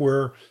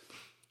software,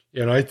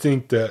 and I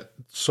think that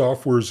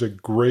software is a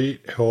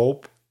great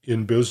help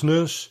in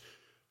business,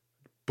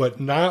 but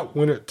not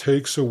when it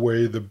takes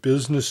away the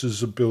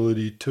business's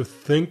ability to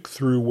think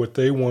through what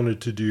they wanted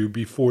to do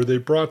before they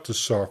brought the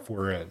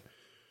software in.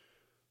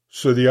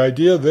 So the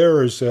idea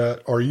there is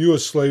that, are you a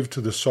slave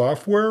to the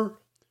software,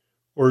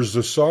 or is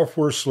the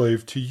software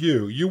slave to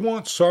you? You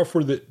want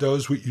software that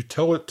does what you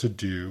tell it to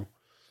do.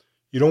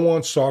 You don't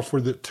want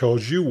software that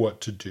tells you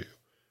what to do.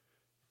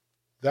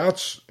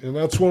 That's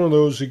one of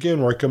those,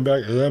 again, where I come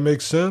back, does that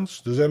make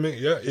sense?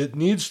 Yeah, it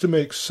needs to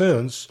make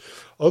sense.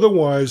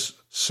 Otherwise,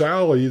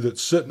 Sally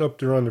that's sitting up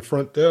there on the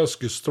front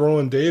desk is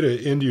throwing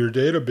data into your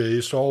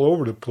database all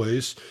over the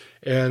place.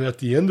 And at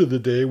the end of the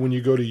day, when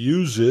you go to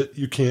use it,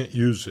 you can't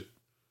use it.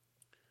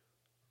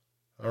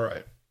 All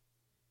right.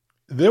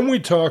 Then we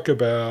talk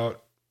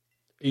about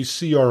a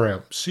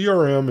CRM.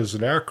 CRM is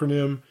an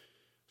acronym,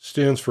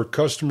 stands for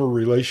Customer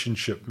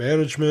Relationship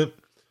Management.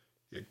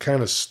 It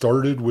kind of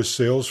started with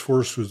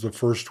Salesforce was the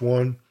first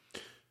one.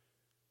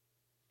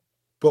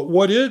 But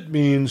what it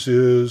means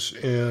is,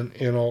 and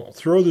I'll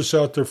throw this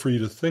out there for you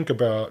to think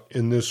about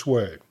in this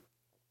way.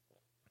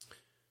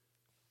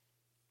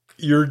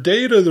 Your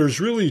data, there's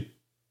really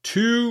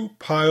two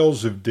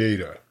piles of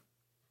data.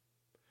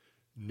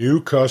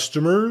 New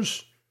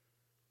customers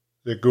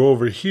that go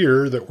over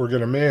here that we're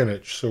going to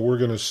manage. So we're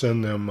going to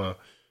send them a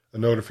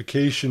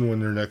notification when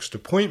their next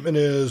appointment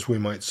is. We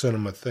might send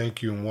them a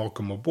thank you and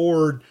welcome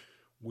aboard.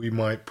 We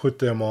might put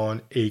them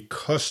on a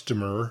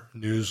customer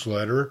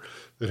newsletter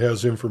that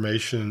has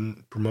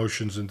information,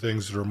 promotions, and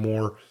things that are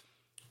more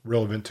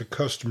relevant to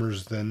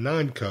customers than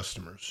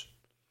non-customers.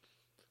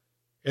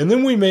 And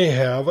then we may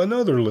have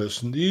another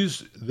list. And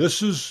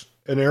this is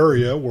an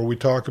area where we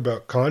talk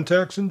about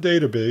contacts and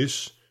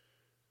database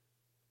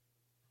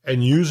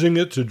and using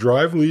it to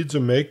drive leads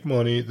and make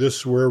money. This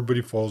is where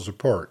everybody falls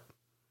apart.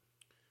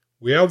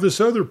 We have this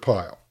other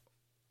pile,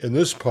 and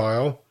this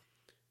pile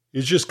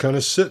is just kind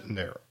of sitting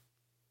there.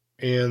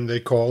 And they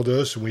called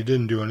us, and we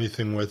didn't do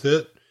anything with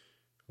it.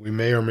 We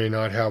may or may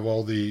not have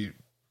all the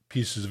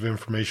pieces of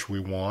information we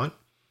want.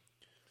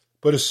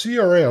 But a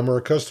CRM, or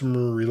a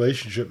customer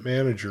relationship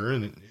manager,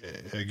 and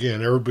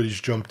again, everybody's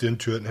jumped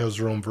into it and has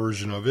their own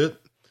version of it.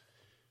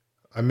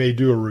 I may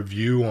do a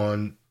review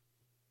on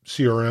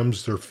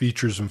CRMs, their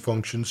features and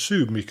functions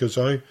soon, because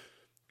I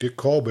get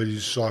called by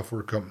these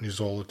software companies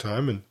all the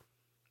time, and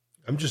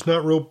I'm just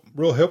not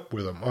real hip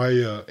with them.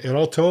 And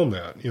I'll tell them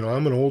that.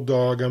 I'm an old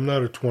dog. I'm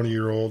not a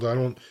 20-year-old. I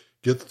don't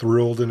get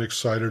thrilled and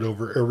excited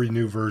over every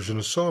new version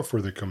of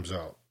software that comes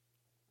out.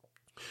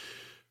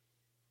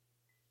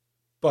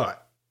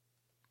 But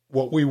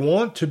what we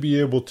want to be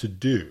able to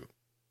do,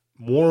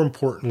 more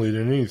importantly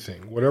than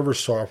anything, whatever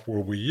software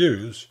we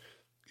use,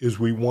 is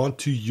we want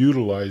to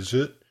utilize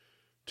it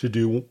to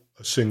do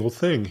a single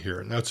thing here,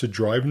 and that's to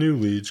drive new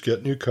leads,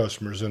 get new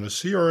customers. And a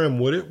CRM,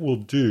 what it will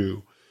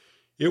do,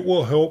 it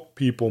will help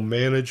people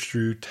manage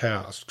through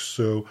tasks.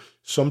 So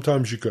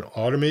sometimes you can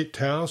automate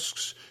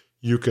tasks.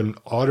 You can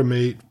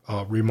automate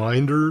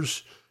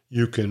reminders.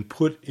 You can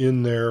put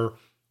in there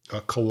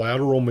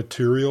collateral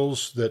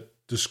materials that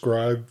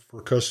describe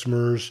for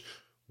customers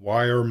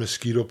why our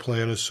mosquito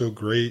plan is so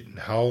great and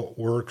how it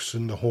works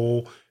and the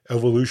whole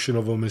evolution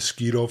of a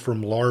mosquito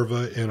from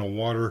larva in a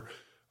water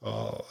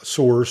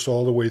source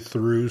all the way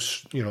through,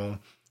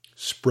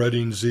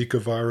 spreading Zika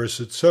virus,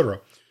 etc.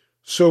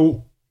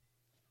 So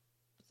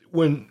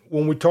when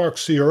we talk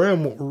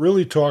CRM, what we're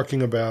really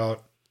talking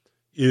about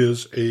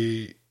is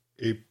a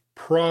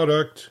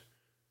product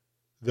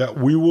that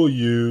we will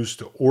use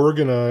to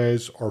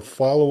organize our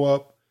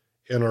follow-up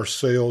and our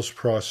sales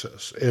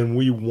process. And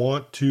we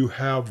want to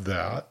have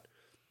that,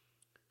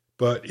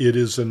 but it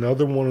is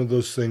another one of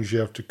those things you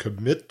have to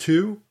commit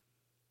to.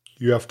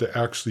 You have to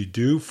actually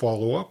do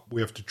follow-up. We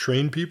have to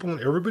train people,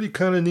 and everybody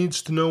kind of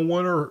needs to know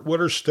what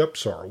our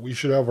steps are. We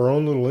should have our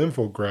own little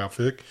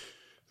infographic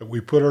that we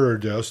put on our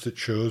desk that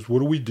shows what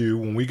do we do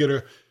when we get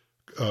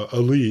a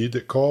lead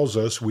that calls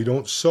us. We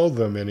don't sell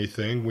them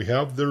anything. We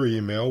have their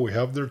email. We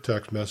have their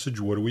text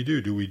message. What do we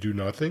do? Do we do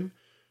nothing?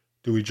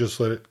 Do we just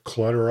let it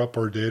clutter up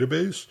our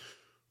database?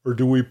 Or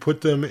do we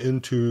put them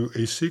into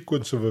a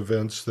sequence of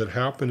events that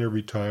happen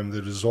every time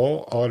that is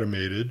all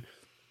automated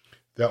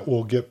that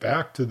will get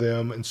back to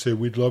them and say,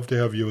 we'd love to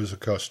have you as a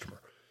customer.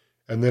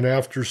 And then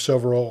after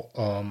several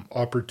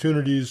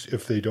opportunities,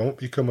 if they don't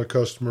become a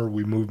customer,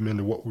 we move them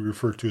into what we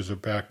refer to as a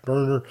back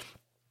burner,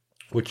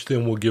 which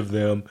then will give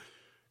them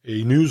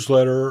a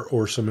newsletter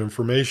or some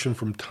information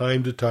from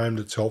time to time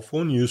that's helpful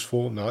and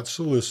useful, not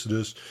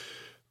solicitous,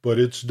 but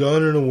it's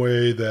done in a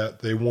way that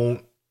they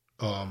won't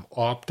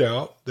opt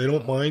out. They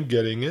don't mind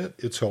getting it.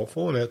 It's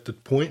helpful. And at the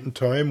point in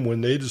time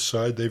when they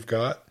decide they've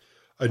got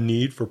a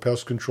need for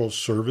pest control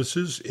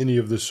services, any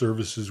of the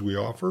services we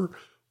offer,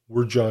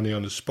 we're Johnny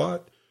on the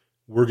spot.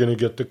 We're going to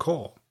get the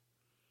call.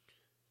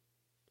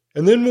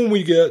 And then when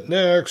we get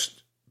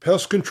next,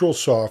 pest control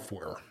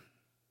software.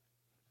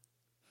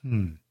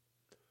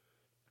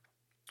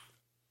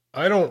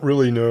 I don't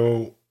really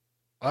know.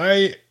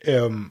 I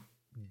am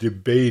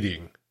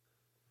debating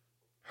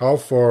how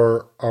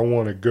far I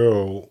want to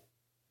go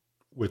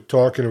with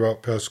talking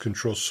about pest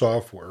control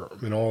software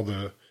in all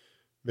the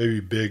maybe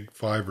big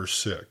 5 or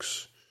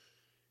 6.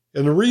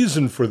 And the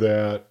reason for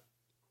that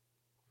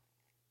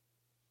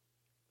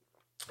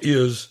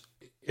is,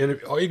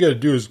 and all you got to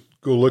do is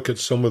go look at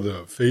some of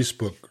the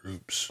Facebook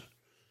groups.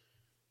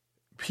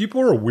 People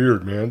are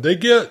weird, man. They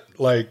get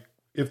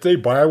if they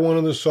buy one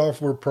of the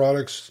software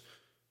products,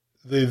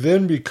 they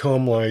then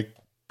become like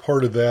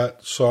part of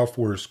that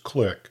software's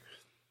clique,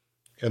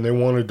 and they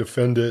want to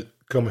defend it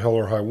come hell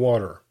or high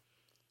water,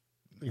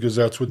 because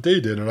that's what they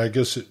did. And I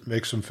guess it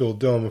makes them feel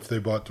dumb if they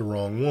bought the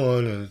wrong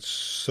one, and it's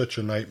such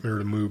a nightmare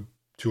to move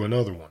to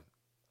another one.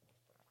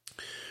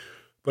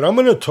 But I'm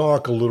going to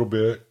talk a little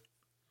bit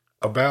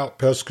about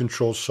pest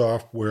control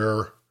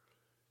software,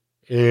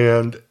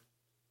 and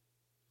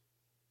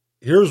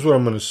here's what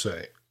I'm going to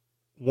say.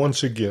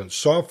 Once again,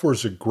 software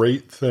is a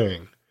great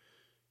thing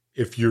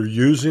if you're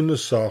using the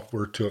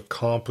software to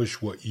accomplish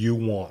what you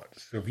want.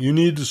 So if you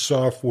need the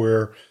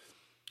software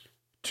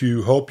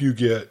to help you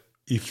get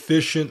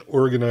efficient,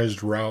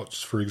 organized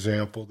routes, for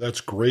example, that's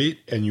great,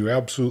 and you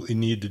absolutely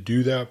need to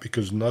do that,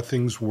 because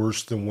nothing's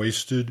worse than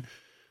wasted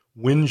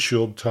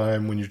windshield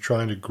time when you're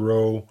trying to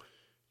grow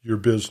your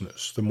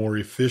business. The more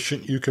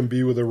efficient you can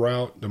be with a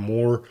route, the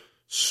more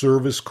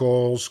service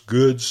calls,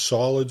 good,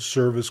 solid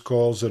service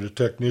calls that a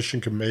technician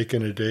can make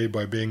in a day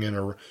by being in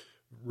a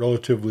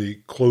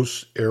relatively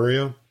close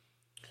area,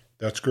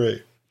 that's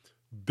great.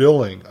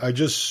 Billing. I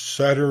just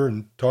sat here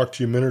and talked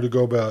to you a minute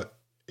ago about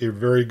a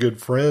very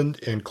good friend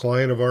and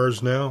client of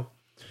ours now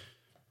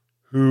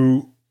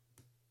who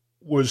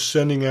was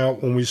sending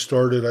out, when we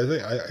started, I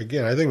think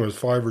it was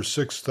 5,000 or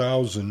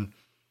 6,000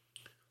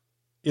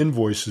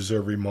 invoices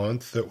every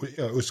month. That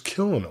it was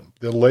killing them.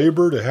 The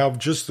labor to have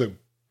just the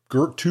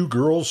two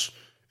girls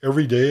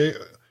every day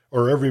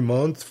or every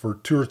month for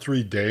 2 or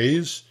 3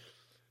 days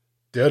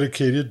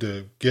dedicated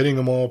to getting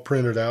them all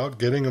printed out,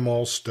 getting them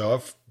all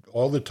stuffed,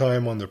 all the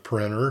time on the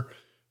printer,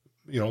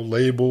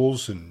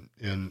 labels and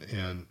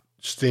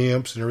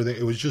stamps and everything.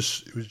 It was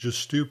just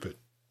stupid.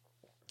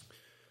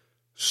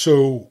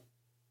 So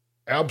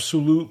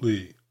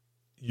absolutely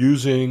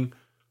using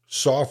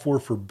software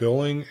for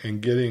billing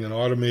and getting an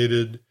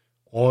automated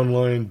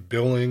online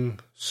billing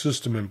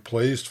system in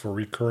place for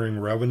recurring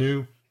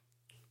revenue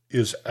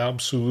is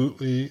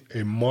absolutely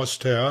a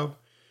must-have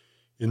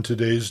in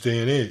today's day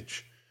and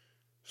age,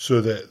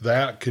 so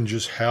that can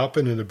just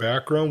happen in the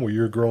background while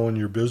you're growing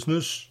your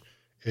business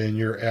and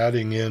you're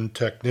adding in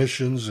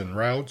technicians and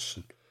routes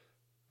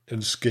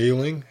and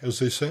scaling, as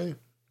they say.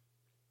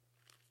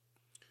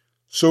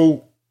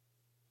 So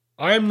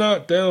I'm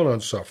not down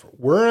on software.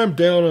 Where I'm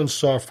down on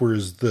software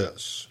is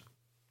this.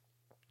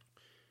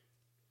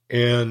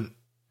 And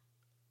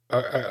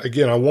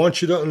I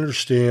want you to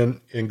understand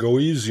and go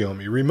easy on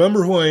me.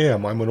 Remember who I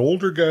am. I'm an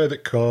older guy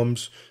that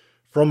comes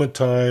from a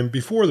time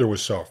before there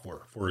was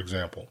software, for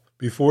example,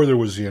 before there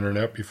was the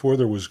internet, before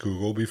there was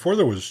Google, before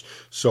there was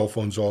cell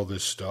phones, all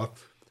this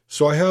stuff.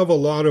 So I have a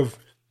lot of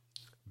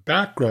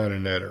background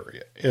in that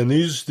area. And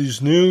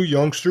these new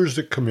youngsters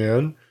that come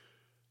in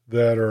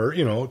that are,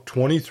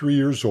 23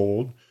 years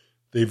old,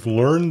 they've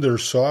learned their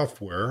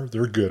software,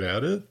 they're good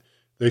at it,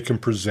 they can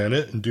present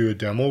it and do a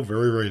demo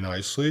very, very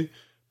nicely,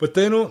 but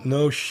they don't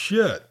know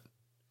shit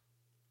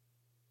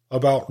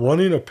about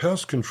running a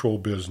pest control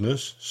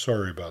business.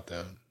 Sorry about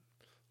that.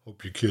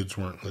 Hope your kids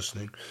weren't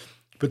listening.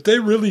 But they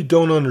really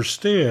don't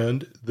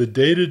understand the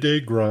day-to-day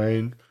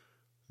grind,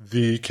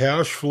 the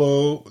cash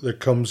flow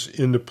that comes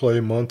into play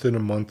month in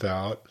and month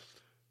out,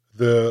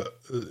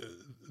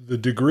 the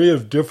degree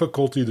of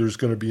difficulty there's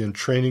going to be in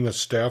training a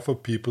staff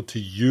of people to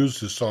use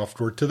the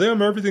software. To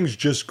them, everything's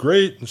just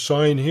great, and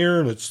sign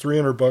here, and it's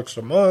 $300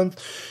 a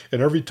month,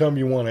 and every time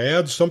you want to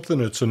add something,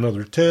 it's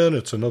another 10,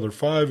 it's another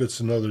 5, it's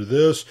another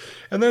this,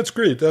 and that's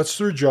great. That's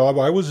their job.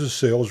 I was a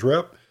sales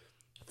rep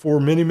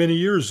for many, many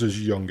years as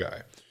a young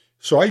guy.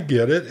 So I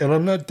get it, and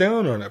I'm not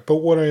down on it. But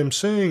what I am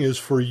saying is,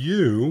 for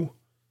you,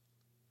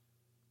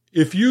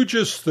 if you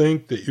just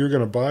think that you're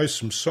going to buy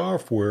some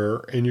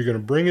software and you're going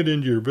to bring it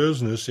into your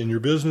business and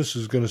your business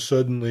is going to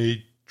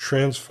suddenly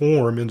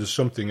transform into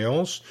something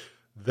else,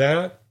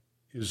 that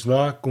is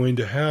not going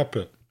to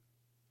happen.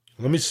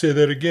 Let me say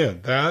that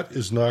again. That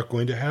is not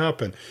going to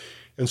happen.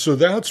 And so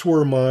that's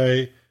where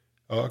my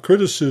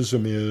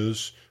criticism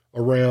is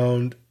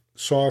around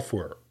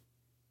software.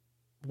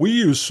 We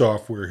use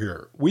software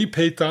here. We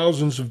pay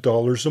thousands of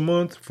dollars a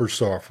month for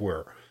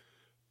software.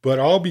 But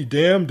I'll be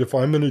damned if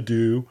I'm going to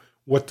do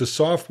what the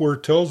software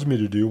tells me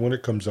to do when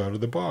it comes out of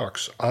the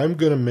box. I'm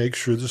going to make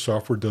sure the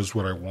software does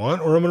what I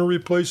want, or I'm going to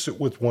replace it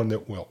with one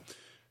that will.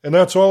 And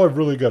that's all I've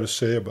really got to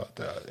say about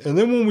that. And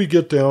then when we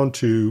get down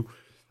to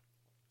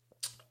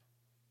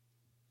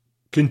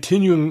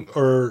continuing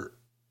our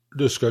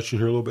discussion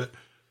here a little bit,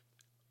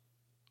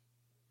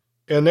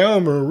 and now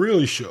I'm going to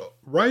really show,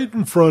 right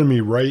in front of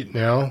me right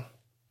now,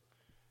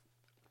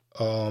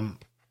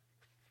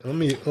 let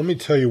me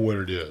tell you what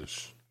it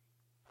is.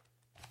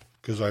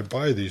 Because I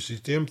buy these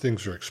damn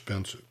things are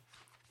expensive.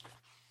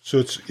 So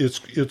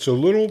it's a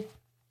little,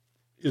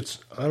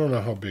 I don't know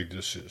how big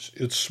this is.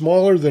 It's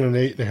smaller than an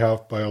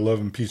 8.5 by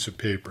 11 piece of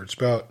paper. It's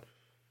about,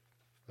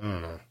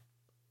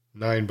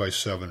 9 by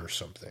 7 or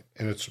something.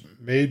 And it's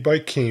made by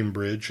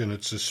Cambridge, and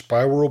it's a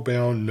spiral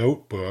bound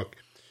notebook.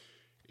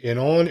 And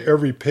on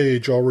every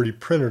page already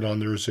printed on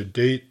there is a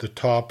date, the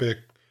topic,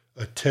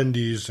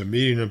 attendees, a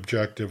meeting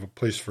objective, a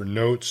place for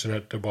notes, and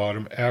at the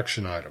bottom,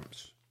 action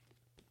items.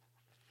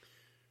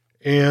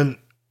 And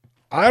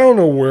I don't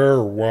know where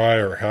or why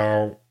or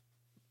how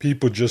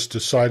people just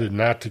decided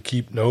not to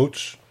keep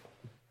notes.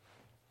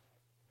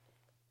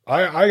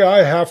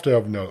 I have to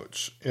have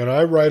notes, and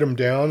I write them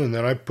down, and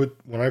then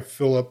when I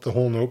fill up the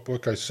whole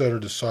notebook, I set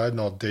it aside and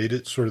I'll date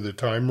it, sort of the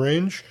time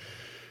range.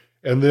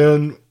 And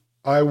then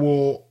I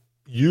will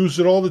use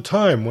it all the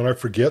time. When I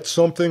forget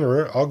something,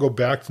 or I'll go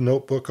back to the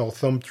notebook, I'll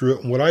thumb through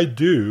it. And what I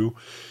do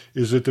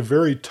is at the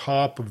very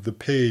top of the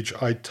page,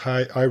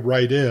 I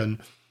write in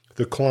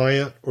the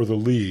client or the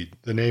lead,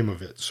 the name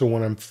of it. So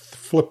when I'm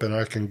flipping,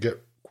 I can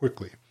get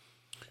quickly.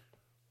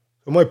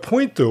 So my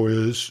point, though,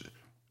 is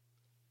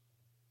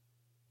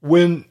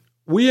when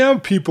we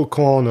have people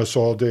calling us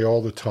all day,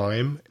 all the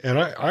time, and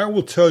I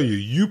will tell you,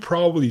 you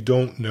probably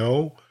don't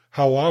know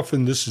how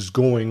often this is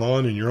going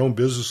on in your own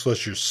business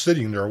unless you're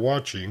sitting there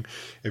watching.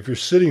 If you're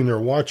sitting there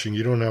watching,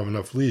 you don't have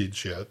enough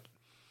leads yet.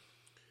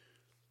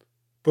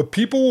 But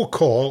people will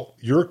call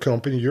your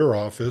company, your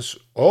office,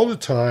 all the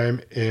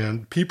time,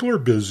 and people are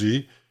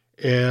busy,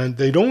 and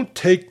they don't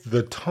take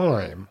the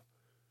time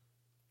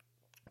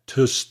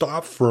to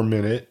stop for a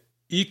minute,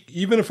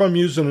 even if I'm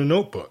using a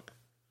notebook,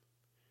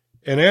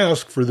 and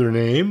ask for their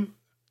name,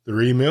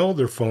 their email,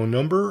 their phone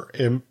number,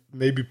 and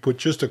maybe put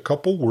just a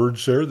couple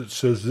words there that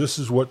says this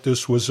is what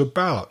this was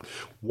about.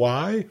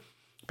 Why?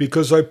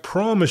 Because I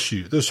promise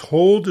you, this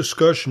whole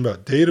discussion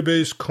about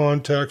database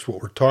contacts,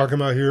 what we're talking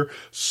about here,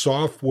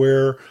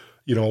 software,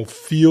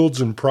 fields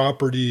and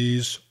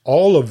properties,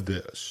 all of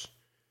this,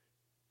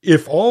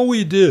 if all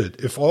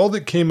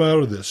that came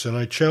out of this, and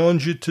I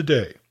challenge you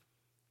today,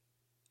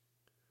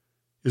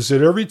 is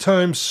that every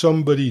time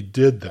somebody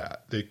did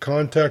that, they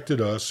contacted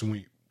us,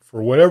 and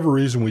for whatever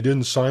reason, we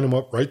didn't sign them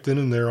up right then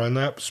and there on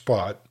that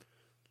spot,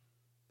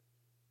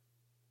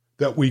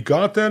 that we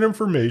got that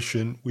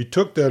information, we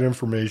took that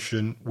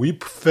information, we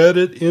fed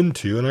it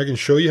into, and I can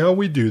show you how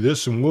we do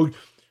this, and we'll,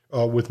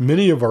 with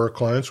many of our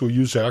clients, we'll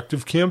use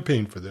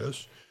ActiveCampaign for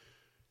this.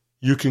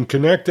 You can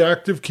connect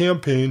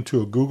ActiveCampaign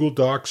to a Google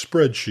Docs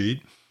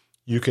spreadsheet.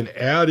 You can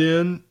add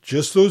in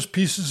just those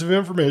pieces of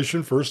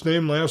information, first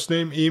name, last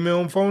name,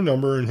 email, and phone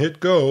number, and hit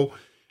go,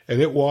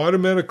 and it will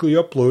automatically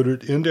upload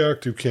it into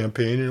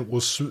ActiveCampaign, and it will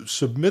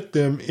submit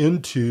them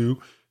into,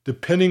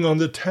 depending on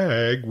the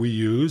tag we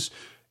use,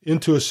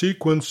 into a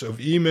sequence of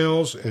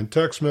emails and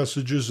text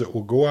messages that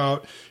will go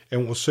out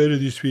and will say to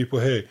these people,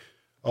 hey,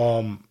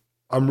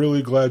 I'm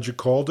really glad you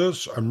called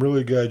us. I'm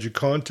really glad you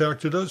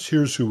contacted us.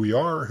 Here's who we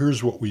are.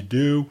 Here's what we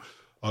do.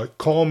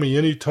 Call me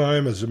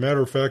anytime. As a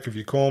matter of fact, if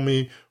you call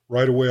me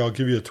right away, I'll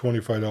give you a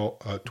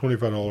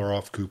 $25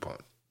 off coupon,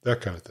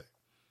 that kind of thing.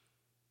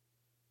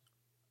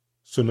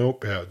 So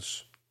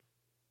notepads,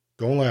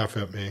 don't laugh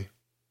at me.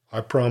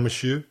 I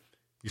promise you,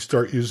 you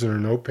start using a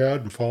notepad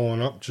and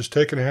following up, just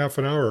taking a half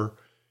an hour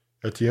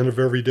at the end of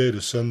every day to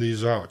send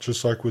these out,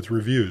 just like with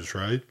reviews,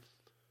 right?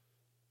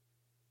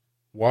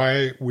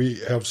 Why we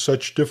have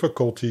such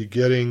difficulty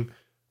getting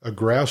a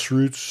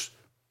grassroots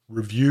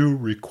review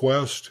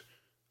request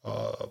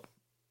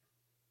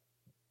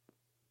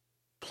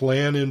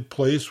plan in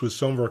place with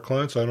some of our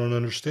clients, I don't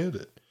understand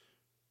it.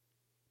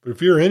 But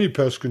if you're any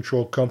pest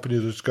control company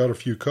that's got a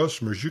few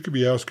customers, you could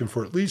be asking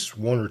for at least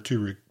one or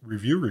two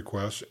review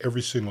requests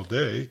every single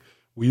day.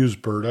 We use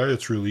Bird Eye.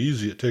 It's really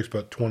easy. It takes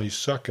about 20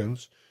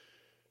 seconds.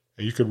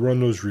 And you could run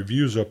those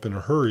reviews up in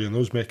a hurry, and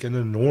those make an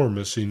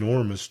enormous,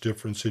 enormous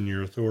difference in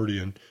your authority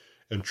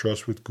and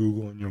trust with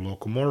Google and your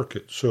local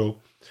market. So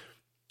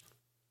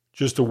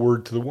just a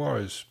word to the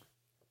wise.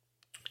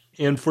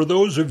 And for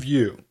those of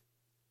you,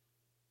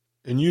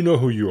 and you know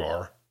who you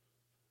are,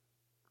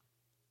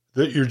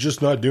 that you're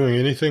just not doing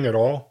anything at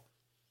all,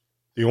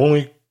 the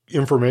only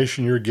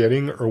information you're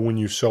getting are when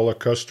you sell a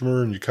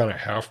customer and you kind of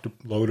have to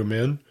load them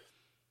in,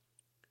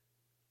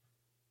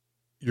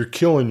 you're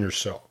killing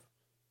yourself.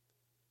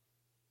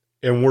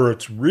 And where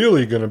it's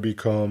really going to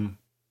become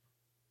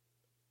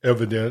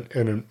evident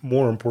and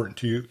more important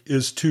to you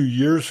is 2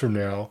 years from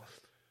now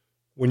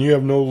when you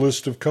have no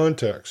list of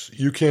contacts.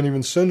 You can't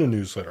even send a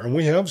newsletter. And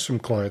we have some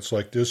clients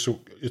like this, so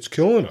it's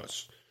killing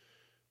us.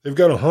 They've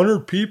got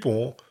 100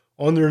 people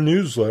on their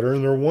newsletter,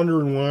 and they're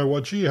wondering why,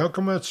 well, gee, how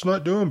come that's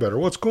not doing better?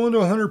 Well, it's going to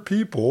 100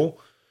 people.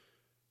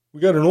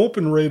 We got an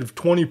open rate of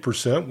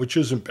 20%, which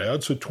isn't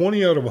bad. So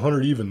 20 out of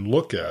 100 even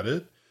look at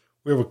it.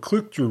 We have a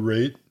click-through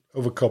rate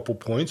of a couple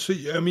points. So,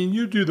 I mean,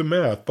 you do the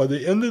math. By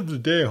the end of the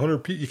day, 100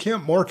 people, you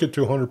can't market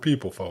to 100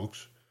 people,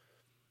 folks.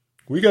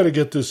 We got to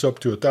get this up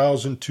to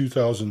 1,000,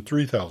 2,000,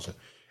 3,000.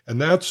 And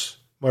that's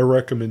my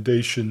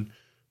recommendation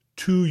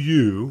to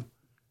you.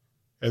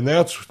 And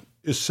that's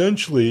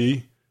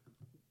essentially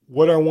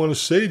what I want to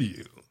say to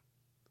you.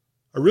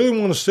 I really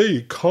want to say to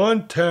you,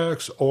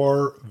 contacts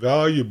are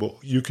valuable.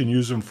 You can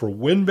use them for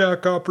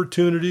win-back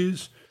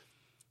opportunities.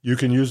 You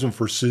can use them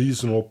for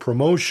seasonal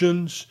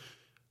promotions,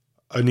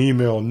 an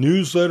email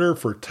newsletter,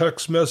 for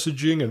text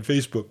messaging and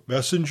Facebook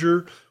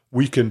Messenger.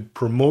 We can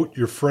promote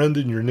your friend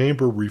and your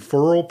neighbor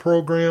referral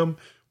program.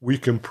 We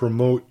can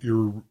promote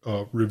your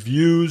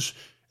reviews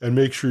and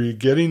make sure you're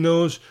getting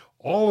those.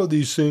 All of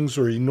these things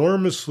are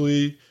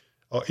enormously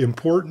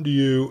important to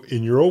you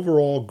in your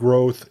overall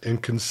growth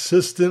and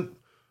consistent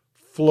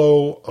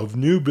flow of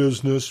new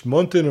business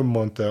month in and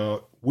month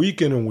out,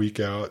 week in and week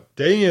out,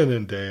 day in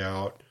and day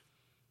out.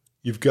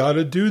 You've got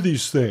to do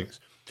these things.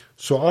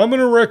 So I'm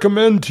going to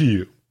recommend to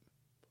you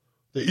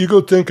that you go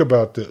think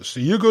about this.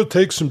 So you go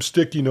take some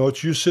sticky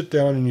notes, you sit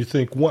down and you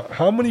think,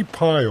 how many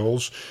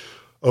piles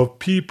of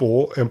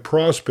people and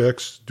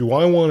prospects do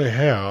I want to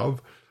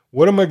have?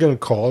 What am I going to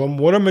call them?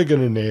 What am I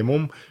going to name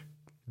them?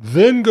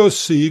 Then go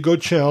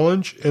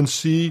challenge and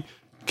see,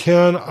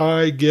 can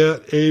I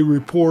get a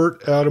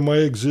report out of my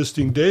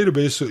existing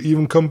database that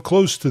even come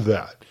close to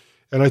that?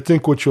 And I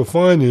think what you'll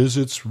find is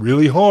it's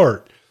really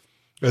hard.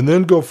 And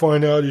then go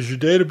find out, is your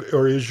data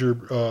or is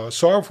your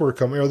software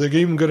company, are they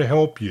even going to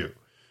help you?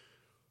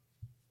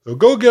 So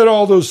go get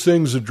all those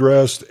things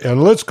addressed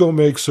and let's go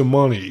make some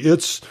money.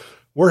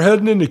 We're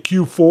heading into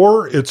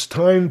Q4. It's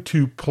time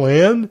to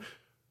plan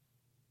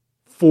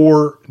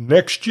for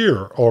next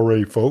year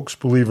already, folks,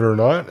 believe it or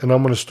not. And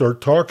I'm going to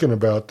start talking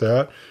about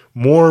that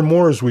more and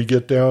more as we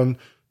get down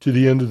to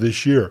the end of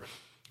this year.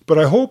 But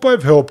I hope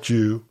I've helped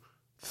you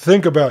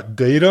think about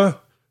data,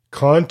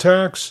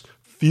 contacts,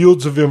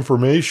 fields of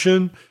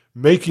information,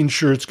 making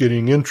sure it's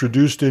getting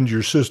introduced into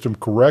your system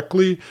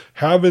correctly,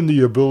 having the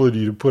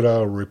ability to put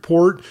out a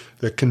report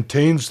that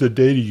contains the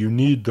data you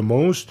need the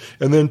most,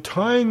 and then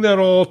tying that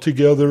all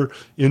together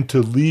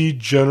into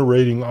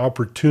lead-generating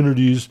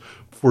opportunities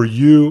for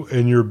you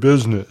and your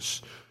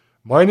business.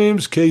 My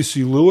name's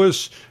Casey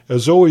Lewis.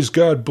 As always,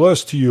 God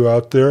bless to you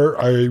out there.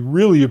 I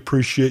really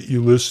appreciate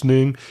you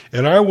listening,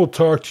 and I will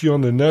talk to you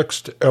on the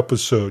next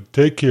episode.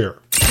 Take care.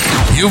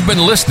 You've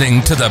been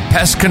listening to the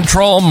Pest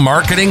Control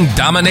Marketing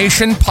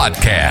Domination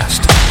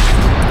Podcast.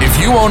 If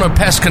you own a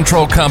pest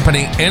control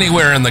company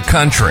anywhere in the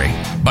country,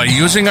 by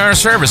using our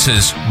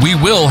services, we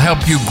will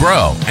help you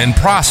grow and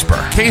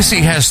prosper. Casey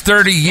has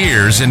 30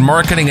 years in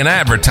marketing and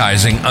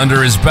advertising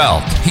under his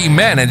belt. He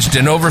managed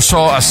and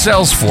oversaw a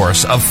sales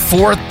force of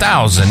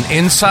 4,000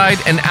 inside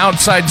and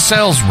outside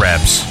sales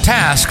reps,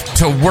 tasked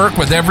to work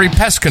with every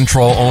pest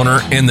control owner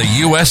in the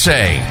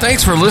USA.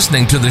 Thanks for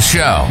listening to the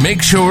show.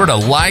 Make sure to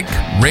like,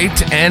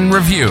 rate, and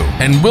review,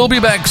 and we'll be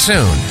back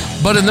soon.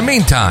 But in the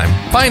meantime,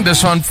 find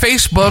us on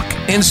Facebook,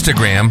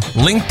 Instagram,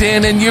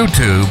 LinkedIn, and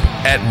YouTube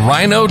at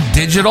Rhino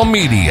Digital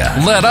Media.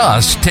 Let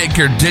us take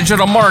your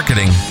digital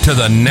marketing to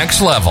the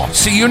next level.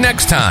 See you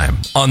next time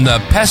on the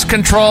Pest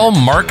Control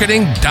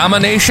Marketing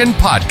Domination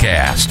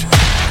Podcast.